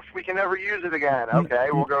we do if we can never use it again? Okay,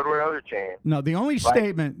 we'll go to another chain. No, the only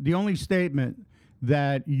statement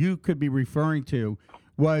that you could be referring to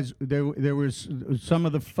was there was some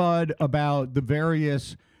of the FUD about the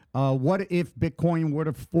various what if Bitcoin were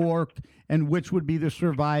to fork and which would be the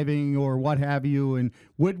surviving or what have you, and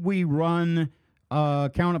would we run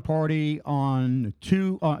Counterparty on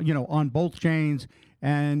on both chains?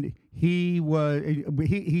 And he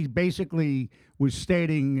basically was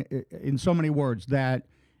stating in so many words that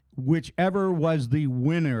whichever was the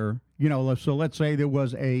winner, so let's say there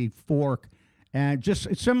was a fork, and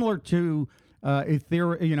just similar to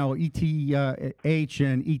Ethereum, ETH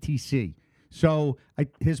and ETC. So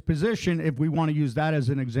his position, if we want to use that as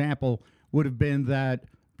an example, would have been that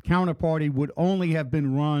Counterparty would only have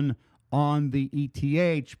been run on the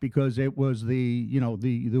ETH because it was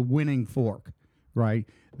the winning fork, right?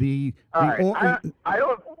 I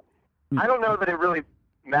don't know that it really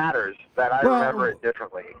matters that I remember it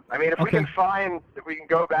differently. I mean, if we can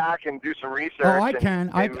go back and do some research. Oh, I can.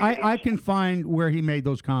 I can find where he made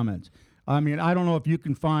those comments. I mean, I don't know if you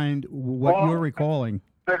can find what you're recalling.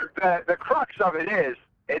 The crux of it is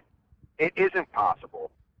it isn't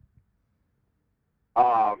possible.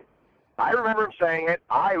 I remember him saying it.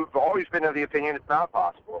 I've always been of the opinion it's not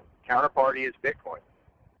possible. Counterparty is Bitcoin.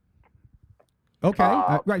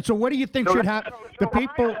 Okay, right. So what do you think should happen? The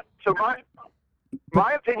people.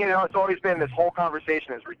 My opinion, it's always been this whole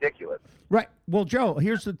conversation is ridiculous. Right. Well, Joe,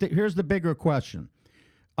 here's the bigger question.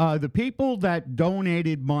 The people that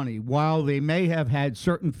donated money, while they may have had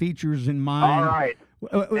certain features in mind. All right.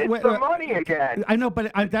 It's the money again. I know,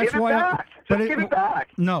 but that's why. Give it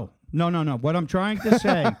back. No. What I'm trying to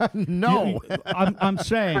say. No. I'm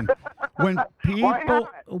saying when people,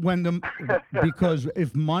 because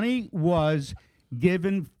if money was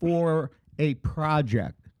given for a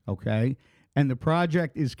project, okay, and the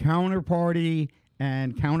project is Counterparty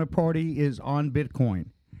and Counterparty is on Bitcoin,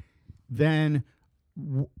 then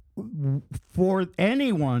for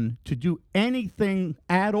anyone to do anything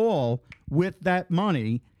at all with that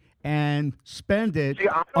money and spend it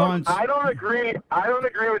on. I don't agree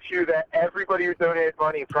with you that everybody who donated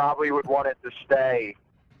money probably would want it to stay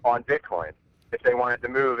on Bitcoin if they wanted to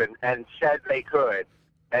move and said they could,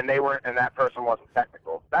 and they weren't, and that person wasn't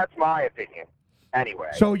technical. That's my opinion. Anyway.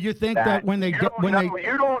 So you think that when they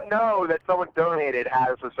you don't know that someone donated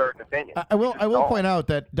has a certain opinion. I will point out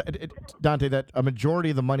that Dante, that a majority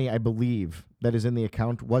of the money, I believe, that is in the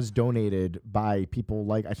account was donated by people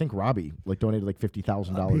like, I think Robbie donated like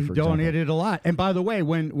 $50,000. He donated a lot. And by the way,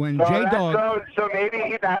 when J-Dog, so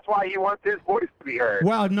maybe that's why he wants his voice to be heard.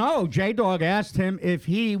 Well, no, J-Dog asked him if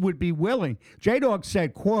he would be willing. J-Dog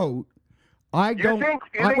said, "quote I don't."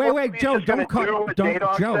 Wait, Joe, don't cut.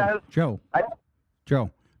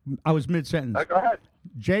 Joe, I was mid-sentence. Go ahead.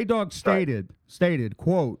 J-Dog stated,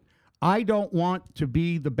 quote, "I don't want to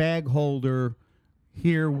be the bag holder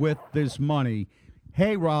here with this money.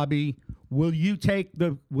 Hey, Robbie, will you take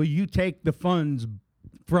the funds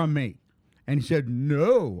from me?" And he said,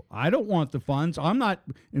 "No, I don't want the funds. I'm not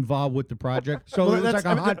involved with the project." So it was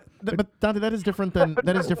like but Dante, that is different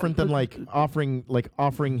than like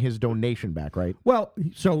offering his donation back, right? Well,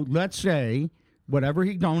 so let's say whatever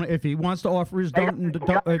he if he wants to offer his Can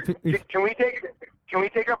we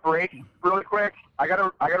take a break really quick? I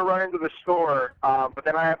gotta run into the store, but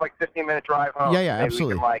then I have like 15-minute drive home. Yeah,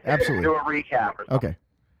 absolutely. We can, absolutely. do a recap or something. Okay.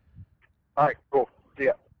 All right, cool. See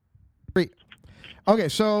ya. Great. Okay,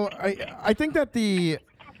 so I think that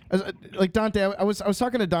Dante, I was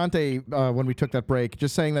talking to Dante when we took that break,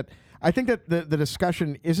 just saying that I think that the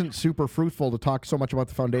discussion isn't super fruitful to talk so much about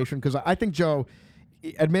the foundation, because I think, Joe,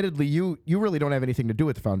 admittedly, you really don't have anything to do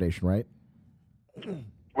with the foundation, right? Wait,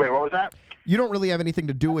 what was that? You don't really have anything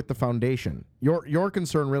to do with the foundation. Your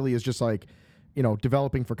concern really is just like,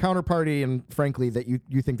 developing for Counterparty, and frankly, that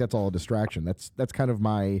you think that's all a distraction. That's kind of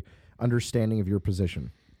my understanding of your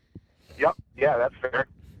position. Yep. Yeah, that's fair.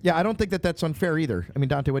 Yeah, I don't think that that's unfair either. I mean,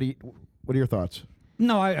 Dante, what are your thoughts?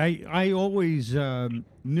 No, I always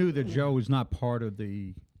knew that Joe was not part of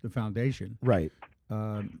the foundation. Right.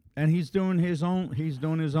 And he's doing his own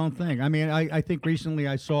thing. I mean, I think recently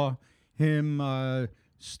I saw him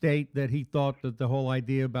state that he thought that the whole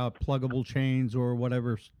idea about pluggable chains or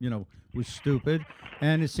whatever, was stupid.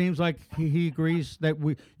 And it seems like he agrees that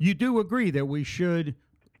you do agree that we should,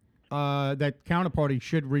 that Counterparty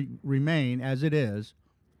should remain as it is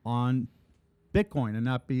on Bitcoin and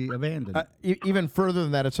not be abandoned. Even further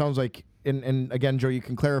than that, it sounds like, and again, Joe, you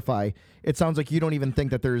can clarify, it sounds like you don't even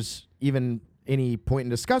think that there's even any point in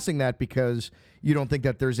discussing that, because you don't think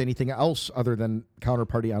that there's anything else other than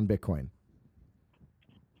Counterparty on Bitcoin.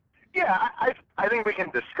 Yeah, I think we can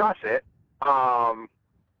discuss it.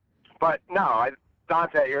 But no,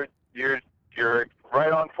 Dante, you're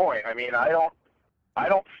right on point. I mean, I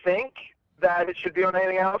don't think that it should be on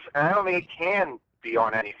anything else, and I don't think it can be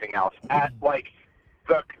on anything else. At like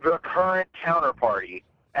the current counterparty,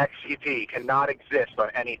 XCP cannot exist on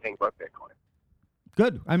anything but Bitcoin.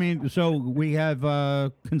 Good. I mean, so we have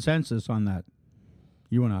consensus on that.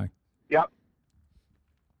 You and I. Yep.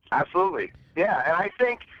 Absolutely. Yeah, and I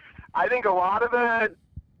think a lot of the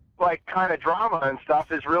like kind of drama and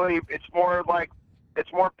stuff is really it's more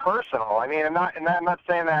personal. I mean, I'm not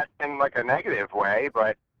saying that in like a negative way,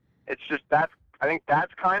 but it's just I think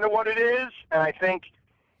that's kind of what it is, and I think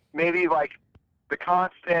maybe like the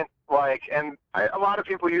constant like, and a lot of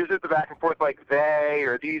people use it the back and forth like they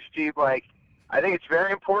or these people. Like, I think it's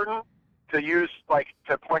very important to use like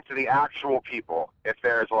to point to the actual people. If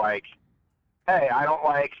there's like, hey, I don't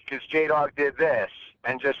like because J-Dog did this,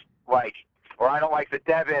 and just like, or I don't like that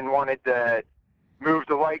Devin wanted to move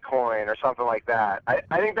to Litecoin or something like that. I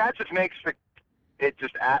think that just makes it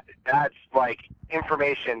just adds like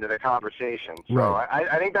information to the conversation. So Right.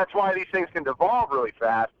 I think that's why these things can devolve really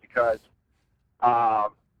fast, because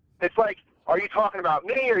it's like, are you talking about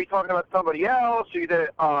me? Or are you talking about somebody else? Or you did,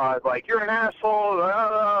 like you're an asshole.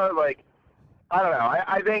 Like, I don't know.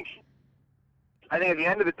 I think at the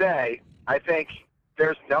end of the day, I think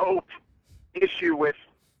there's no issue with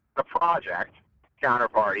the project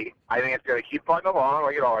Counterparty. I think it's going to keep plugging along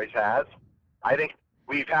like it always has. I think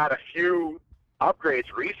we've had a few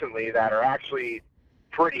upgrades recently that are actually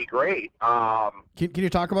pretty great. Can you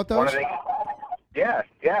talk about One those? of the,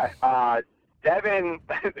 yeah. Devin,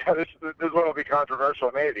 this one will be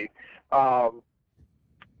controversial maybe.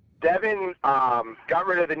 Devin got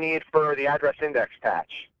rid of the need for the address index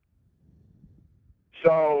patch.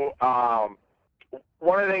 So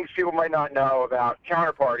one of the things people might not know about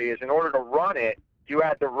Counterparty is in order to run it, you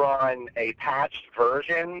had to run a patched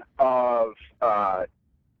version of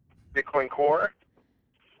Bitcoin Core.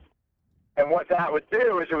 And what that would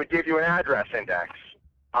do is it would give you an address index.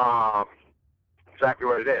 Exactly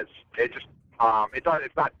what it is. It just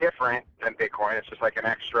it's not different than Bitcoin. It's just like an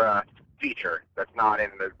extra feature that's not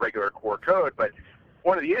in the regular core code. But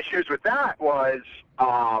one of the issues with that was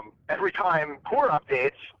every time core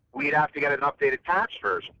updates, we'd have to get an updated patched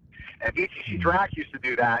version. And BTC Drac used to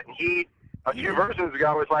do that, and he, a few versions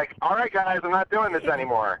ago, was like, all right, guys, I'm not doing this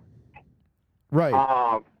anymore. Right.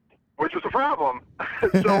 Which was a problem.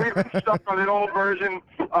 So we've been stuck on an old version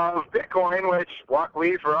of Bitcoin, which,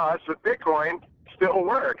 luckily for us, with Bitcoin, still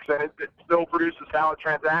works, and it still produces valid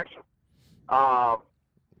transactions.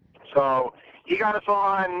 So he got us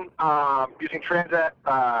on using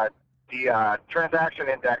the transaction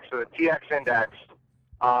index, so the TX index,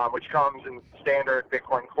 which comes in standard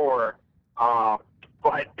Bitcoin Core.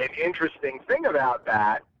 But an interesting thing about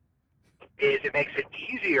that is it makes it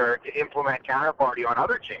easier to implement Counterparty on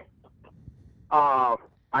other chains.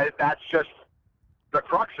 That's just the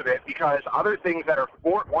crux of it, because other things that are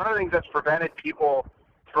one of the things that's prevented people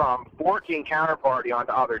from forking Counterparty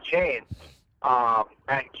onto other chains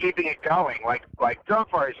and keeping it going, like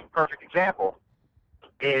Counterparty is a perfect example,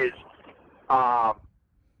 is I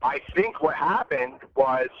think what happened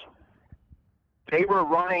was they were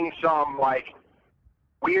running some like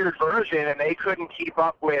weird version and they couldn't keep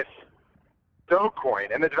up with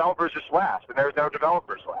Dogecoin, and the developers just left, and there was no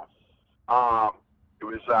developers left. It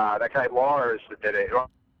was that guy Lars that did it.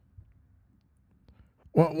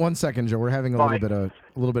 Well, 1 second, Joe. We're having a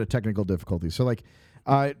little bit of technical difficulty. So, like,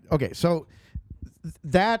 okay, so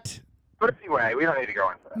that. But anyway, we don't need to go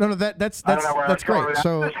into that. No, that's I don't know where that's I was going great. with that.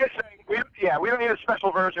 So Just saying, we don't need a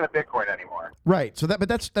special version of Bitcoin anymore. right. So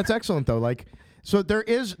that's excellent though. Like, so there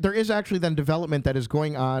is actually then development that is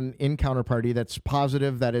going on in Counterparty that's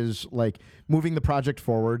positive, that is like moving the project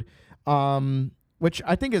forward, which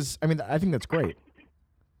I think that's great.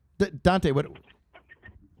 Dante, what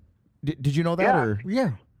did you know that? Yeah. Or?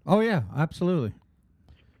 Yeah. Oh yeah. Absolutely.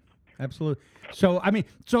 Absolutely. So I mean,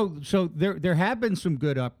 so there have been some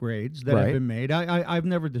good upgrades that have Right. been made. I've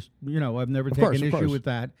never I've never Of taken course, of issue course. with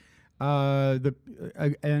that.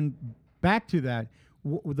 And back to that,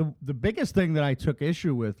 the biggest thing that I took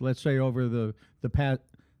issue with, let's say over the past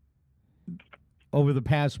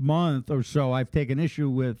month or so, I've taken issue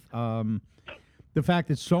with the fact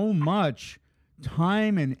that so much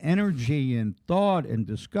time and energy and thought and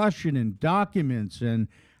discussion and documents and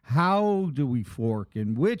how do we fork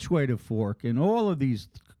and which way to fork and all of these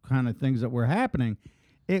kind of things that were happening,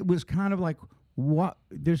 it was kind of like, what?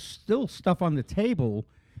 There's still stuff on the table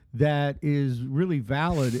that is really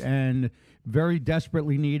valid and very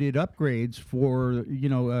desperately needed upgrades for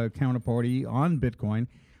Counterparty on Bitcoin.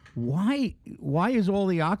 why is all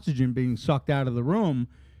the oxygen being sucked out of the room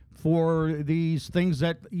for these things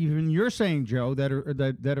that even you're saying, Joe, that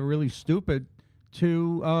are really stupid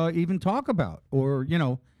to even talk about or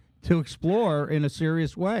to explore in a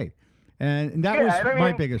serious way, and that was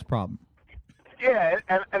my biggest problem. Yeah,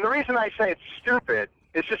 and the reason I say it's stupid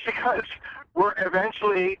is just because we're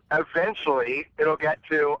eventually it'll get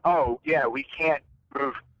to, oh yeah, we can't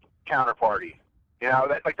move Counterparty.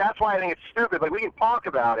 That's why I think it's stupid. Like, we can talk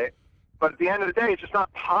about it, but at the end of the day, it's just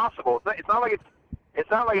not possible. It's not like it's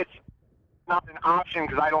not an option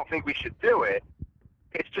because I don't think we should do it.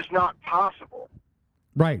 It's just not possible.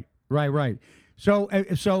 Right. So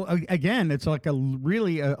again, it's like a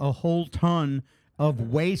whole ton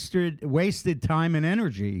of wasted time and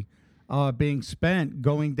energy being spent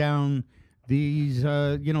going down these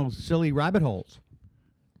silly rabbit holes.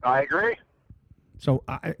 I agree. So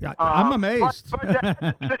I'm amazed. But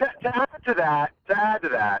to add to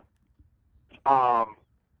that, I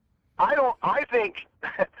think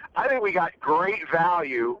we got great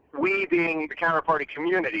value. We, being the Counterparty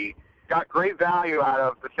community, got great value out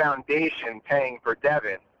of the foundation paying for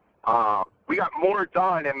Devin. We got more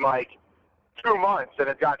done in like 2 months than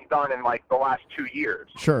has gotten done in like the last 2 years.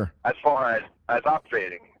 Sure. As far as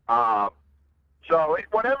upgrading. So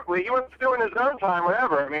whatever he wants to do in his own time,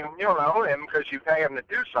 whatever. I mean, you don't owe him because you pay him to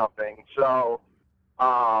do something. So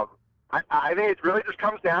I think it really just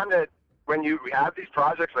comes down to when you have these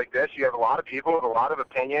projects like this, you have a lot of people with a lot of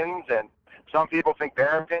opinions, and some people think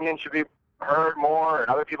their opinion should be heard more, and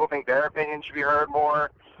other people think their opinion should be heard more.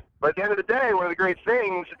 But at the end of the day, one of the great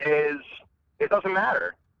things is it doesn't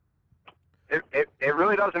matter. It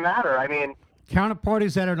really doesn't matter. I mean,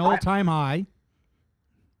 Counterparty's at an all-time high.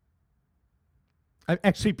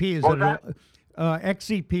 XCP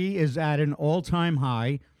is at an all-time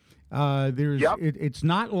high. It's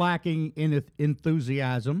not lacking in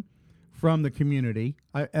enthusiasm from the community.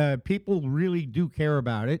 People really do care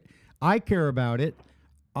about it. I care about it.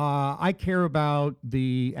 I care about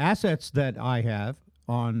the assets that I have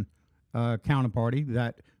on Counterparty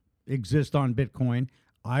that exist on Bitcoin.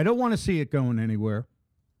 I don't want to see it going anywhere.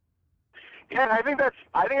 Yeah, and I think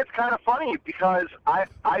it's kind of funny because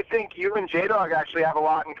I think you and J-Dog actually have a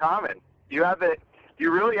lot in common. You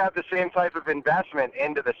really have the same type of investment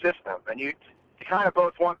into the system, and you kind of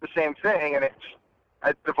both want the same thing, and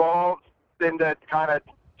it's evolved into kind of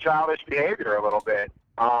childish behavior a little bit.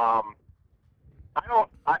 I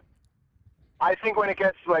think when it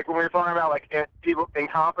gets like when we were talking about like people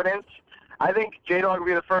incompetence, I think J-Dog would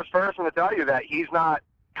be the first person to tell you that he's not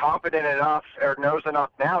competent enough or knows enough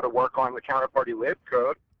now to work on the Counterparty lib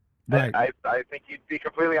code. Right. I think you'd be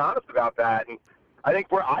completely honest about that, and I think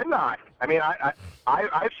I'm not. I mean,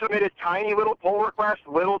 I've submitted tiny little pull requests,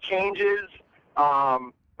 little changes,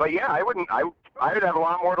 but yeah, I would have a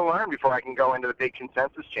lot more to learn before I can go into the big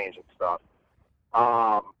consensus changing stuff.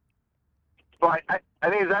 But I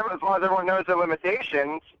think as long as everyone knows the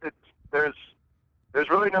limitations, there's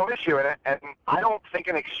really no issue in it, and I don't think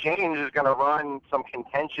an exchange is going to run some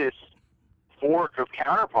contentious fork of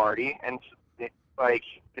Counterparty, and it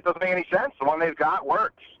doesn't make any sense. The one they've got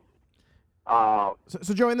works.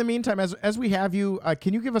 So Joe, in the meantime, as we have you,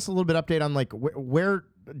 can you give us a little bit update on like where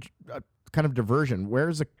kind of diversion?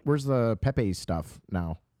 Where's the Pepe stuff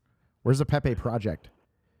now? Where's the Pepe project?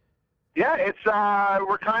 Yeah, it's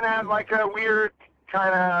we're kind of like a weird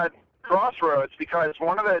kind of crossroads because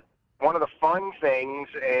one of the fun things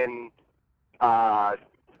in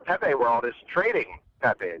Pepe world is trading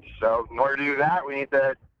Pepes. So in order to do that, we need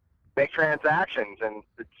to make transactions, and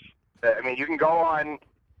you can go on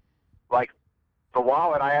like the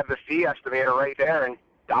wallet. I have the fee estimator right there in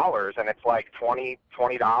dollars, and it's like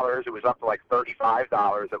 $20. It was up to like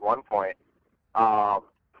 $35 at one point. So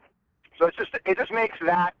it just makes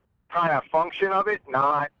that kind of function of it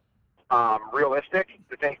not realistic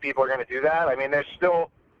to think people are going to do that. I mean, there's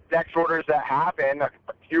still DEX orders that happen, a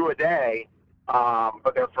few a day,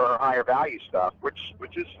 but they're for higher value stuff, which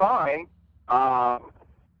is fine. But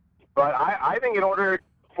I think in order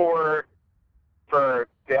for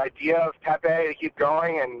the idea of Pepe to keep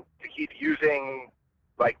going and to keep using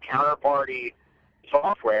like Counterparty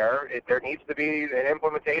software, there needs to be an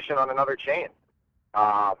implementation on another chain.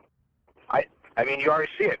 I mean, you already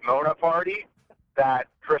see it. Mona Party that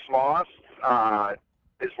Chris Moss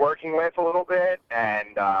is working with a little bit,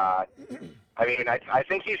 and I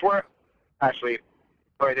think he's actually,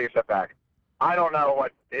 let me take a step back. I don't know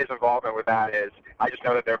what his involvement with that is. I just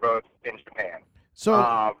know that they're both in Japan.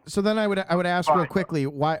 So then I would ask real quickly,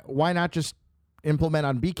 why not just implement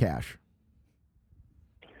on Bcash?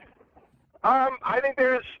 I think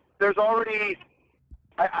there's already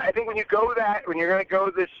I think when you're going to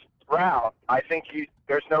go this route, I think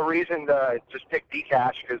there's no reason to just pick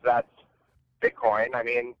Dcash because that's Bitcoin. I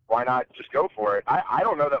mean, why not just go for it? I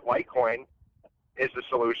don't know that Litecoin is the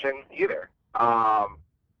solution either. I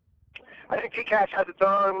think Dcash has its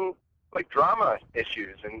own like drama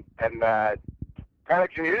issues, and kind of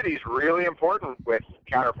community is really important with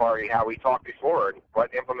Counterparty. How we talked before, and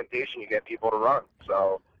what implementation you get people to run.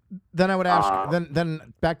 So then I would ask,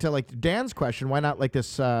 then back to like Dan's question, why not like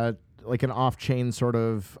this, like an off-chain sort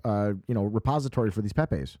of, repository for these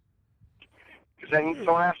Pepes? Because then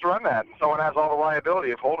someone has to run that, and someone has all the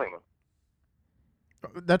liability of holding them.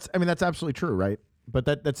 That's absolutely true, right? But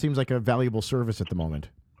that seems like a valuable service at the moment.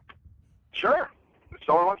 Sure. If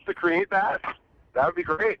someone wants to create that, that would be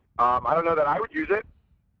great. I don't know that I would use it.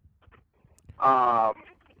 Because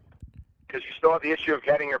you still have the issue of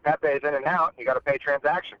getting your Pepes in and out. You got to pay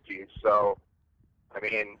transaction fees. So, I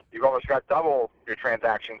mean, you've almost got double your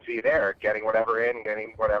transaction fee there, getting whatever in,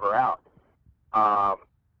 getting whatever out.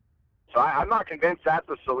 So I'm not convinced that's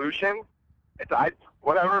the solution.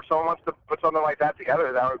 Whatever, if someone wants to put something like that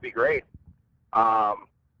together, that would be great.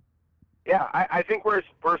 Yeah, I think we're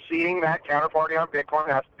seeing that Counterparty on Bitcoin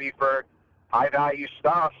has to be for high-value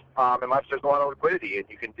stuff, unless there's a lot of liquidity, and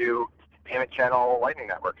you can do payment channel Lightning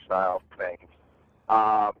Network style things.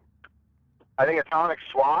 I think atomic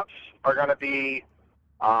swaps are going to be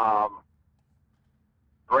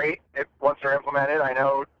great once they're implemented. I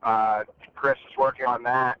know Chris is working on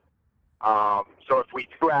that. So if we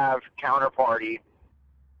do have Counterparty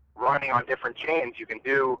running on different chains, you can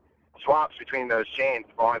do swaps between those chains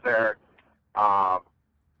as long as they're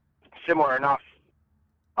similar enough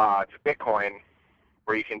to Bitcoin,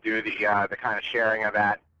 where you can do the kind of sharing of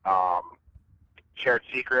that shared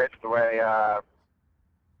secrets the way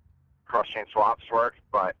cross-chain swaps work.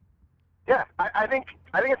 But yeah, I think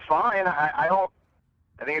it's fine. I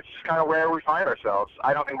think it's just kind of where we find ourselves.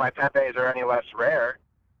 I don't think my Pepes are any less rare.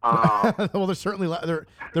 Well, they're certainly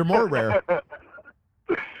they're more rare.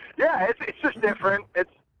 Yeah, it's just different.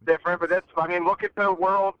 It's different, but look at the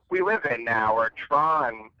world we live in now, where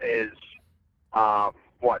Tron is $12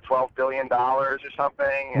 billion or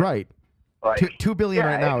something. Right. Like, $2 billion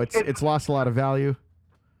right now. It's lost a lot of value.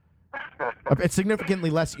 It's significantly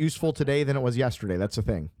less useful today than it was yesterday. That's the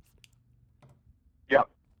thing. Yep.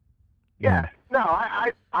 Yeah. No,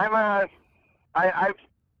 I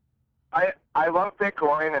love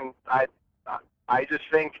Bitcoin, and I just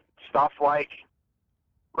think stuff like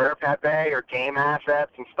Rare Pepe or game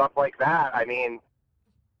assets and stuff like that. I mean,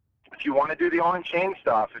 if you want to do the on-chain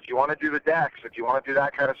stuff, if you want to do the DEX, if you want to do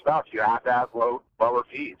that kind of stuff, you have to have lower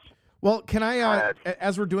fees. Well, can I,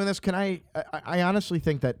 as we're doing this, I honestly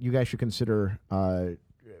think that you guys should consider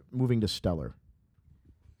moving to Stellar.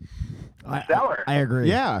 Stellar. I agree.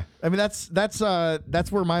 Yeah, I mean that's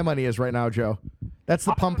where my money is right now, Joe. That's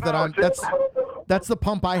the pump that I'm. That's the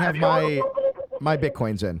pump I have my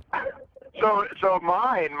Bitcoins in. So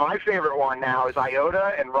my favorite one now is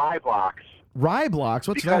IOTA and Ryblox. Ryblox?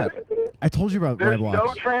 What's that? I told you about There's Ryblox.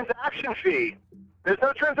 no transaction fee. There's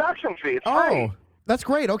no transaction fee. It's free. That's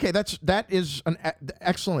great. Okay, that is an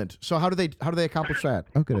excellent. So how do they accomplish that?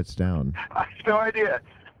 Oh, good, it's down. I have no idea.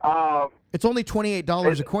 It's only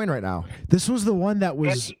 $28 a coin right now. This was the one that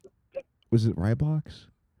was. Was it Ryblox?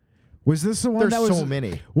 Was this the one There's that was so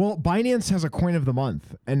many? Well, Binance has a coin of the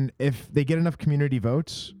month, and if they get enough community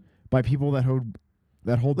votes by people that hold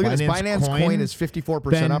Look Binance, at this. Binance coin is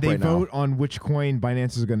 54% then up they right now. vote on which coin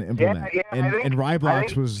Binance is going to implement. Yeah, and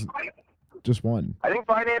Ryblox was just one. I think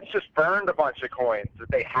Binance just burned a bunch of coins that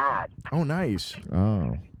they had. Oh, nice.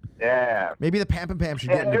 Oh. Yeah. Maybe the Pam and Pam should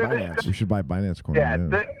get into Binance. We should buy Binance coin. Yeah,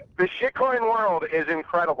 the shitcoin world is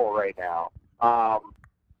incredible right now.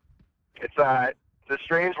 It's a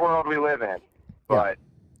strange world we live in. But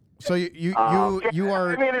so you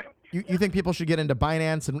think people should get into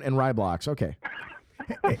Binance and Ryblox? Okay.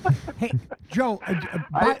 Hey, Joe.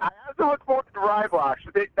 I have to look forward to Ryblox.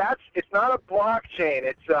 It's not a blockchain.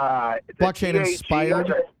 It's blockchain a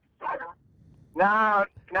inspired. No,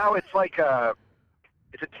 it's like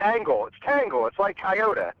it's a Tangle. It's Tangle. It's like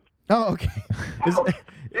IOTA. Oh, okay.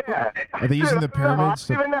 Yeah. Are they using the pyramids?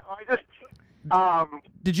 I don't even know. I just.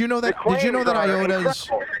 Did you know that? Did you know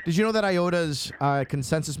that IOTA's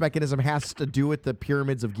consensus mechanism has to do with the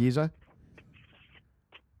pyramids of Giza?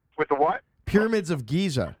 With the what? Pyramids of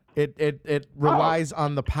Giza. It relies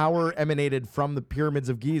on the power emanated from the pyramids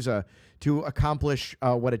of Giza to accomplish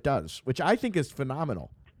what it does, which I think is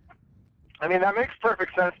phenomenal. I mean, that makes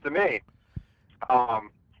perfect sense to me. How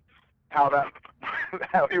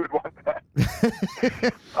you would want that.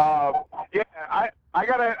 Yeah, I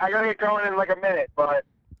gotta get going in like a minute, but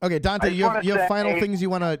Okay, Dante, just you have wanna final say- things you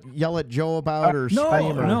want to yell at Joe about or no,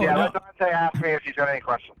 scream? Or? no. Yeah, let Dante ask me if he's got any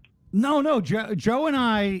questions. No. Joe and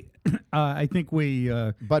I think we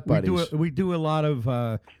Butt buddies. we do a lot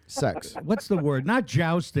of Sex. what's the word? Not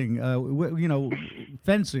jousting.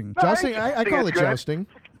 Fencing. Jousting, I call it good. jousting.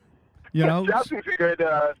 You know. Jousting's a good.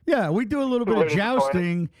 Yeah, we do a little bit of Political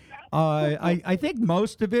jousting. I think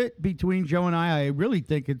most of it between Joe and I really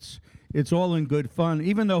think it's all in good fun,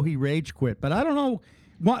 even though he rage quit. But I don't know.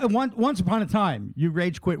 Once upon a time, you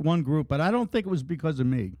rage quit one group, but I don't think it was because of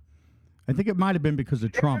me. I think it might have been because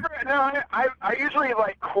of Trump. No, I usually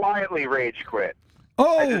quietly rage quit.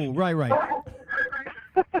 Oh, right.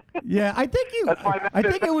 Yeah, I think you. That's my method, I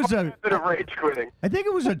think it was a. method of rage quitting. I think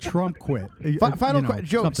it was a Trump quit. Final question,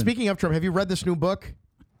 Joe. something. Speaking of Trump, have you read this new book?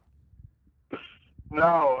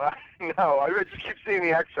 No. I just keep seeing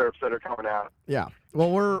the excerpts that are coming out. Yeah.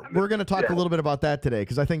 Well, we're going to talk a little bit about that today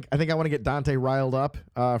because I think I want to get Dante riled up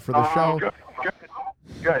for the show.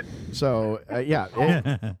 Good. So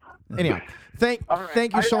anyhow,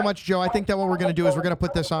 thank you so much, Joe. I think that what we're going to do is we're going to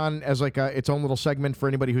put this on as its own little segment for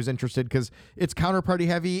anybody who's interested because it's counterparty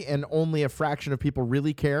heavy and only a fraction of people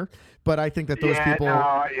really care. But I think that those people.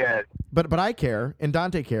 But I care and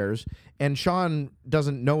Dante cares and Sean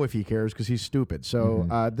doesn't know if he cares because he's stupid.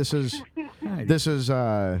 So this is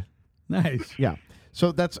Nice. Yeah.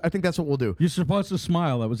 So I think that's what we'll do. You're supposed to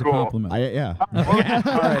smile. That was a Cool. compliment. Yeah. All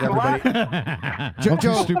right, everybody.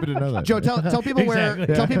 Joe, stupid to know that. Joe, tell people Exactly.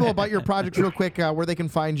 tell people about your projects real quick, where they can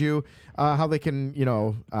find you, how they can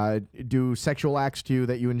do sexual acts to you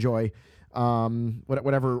that you enjoy,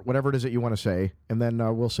 whatever it is that you want to say, and then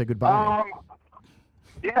we'll say goodbye.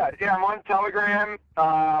 I'm on Telegram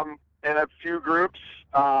in a few groups.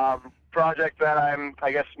 Project that I'm,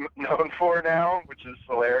 I guess, known for now, which is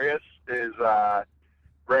hilarious, is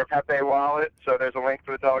Rare Pepe Wallet. So there's a link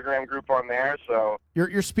to the Telegram group on there. So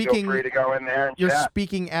You're speaking. feel free to go in there and You're chat.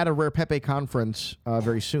 speaking at a Rare Pepe conference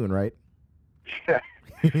very soon, right?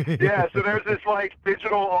 Yeah. So there's this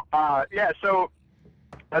digital. So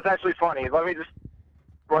that's actually funny. Let me just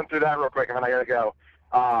run through that real quick, and then I gotta go.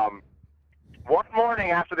 One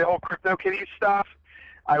morning after the whole CryptoKitties stuff,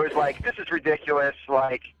 I was like, "This is ridiculous!"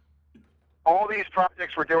 All these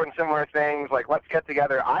projects were doing similar things. Let's get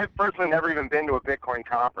together. I've personally never even been to a Bitcoin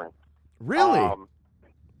conference. Really?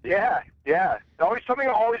 Yeah. Something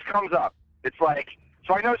always comes up. It's so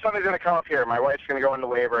I know something's going to come up here. My wife's going to go into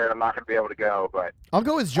labor, and I'm not going to be able to go. But I'll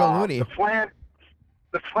go with Joe Looney. The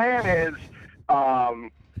plan is, so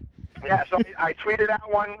I tweeted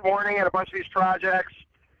out one morning at a bunch of these projects.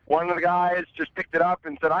 One of the guys just picked it up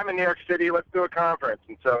and said, "I'm in New York City. Let's do a conference."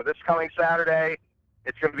 And so this coming Saturday,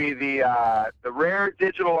 it's going to be the Rare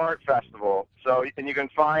Digital Art Festival. So and you can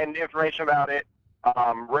find information about it.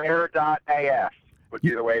 Rare.af would be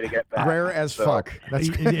the way to get that. Rare as fuck. That's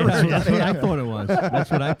That's what I thought it was. That's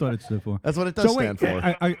what I thought it stood for. That's what it does stand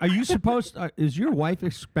for. Are you supposed? Is your wife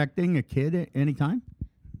expecting a kid at any time?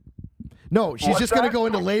 No, she's What's just going to that? go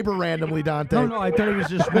into labor randomly, Dante. No. I thought he was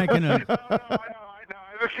just making a.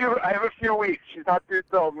 I have a few weeks. She's not due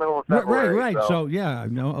till the middle of February. Right. So yeah,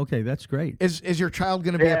 no. Okay, that's great. Is your child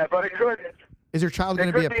going to be? But it could. Is your child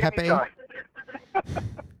going to be a Pepe? Anytime.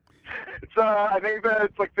 It's I think that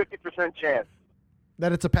it's 50% chance.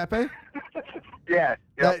 That it's a Pepe? Yeah.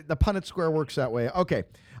 The Punnett Square works that way. Okay.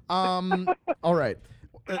 All right.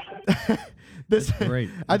 This great.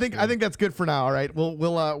 I think that's good for now. All right.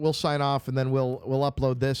 We'll sign off and then we'll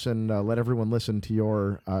upload this and let everyone listen to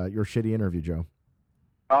your shitty interview, Joe.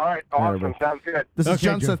 All right. Awesome. everybody. Sounds good. This is Okay,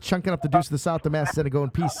 Junseth Joe. chunking up the deuce of the south, the mass, and go in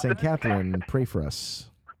peace. St. Catherine, pray for us.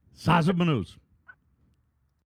 Saza Manus.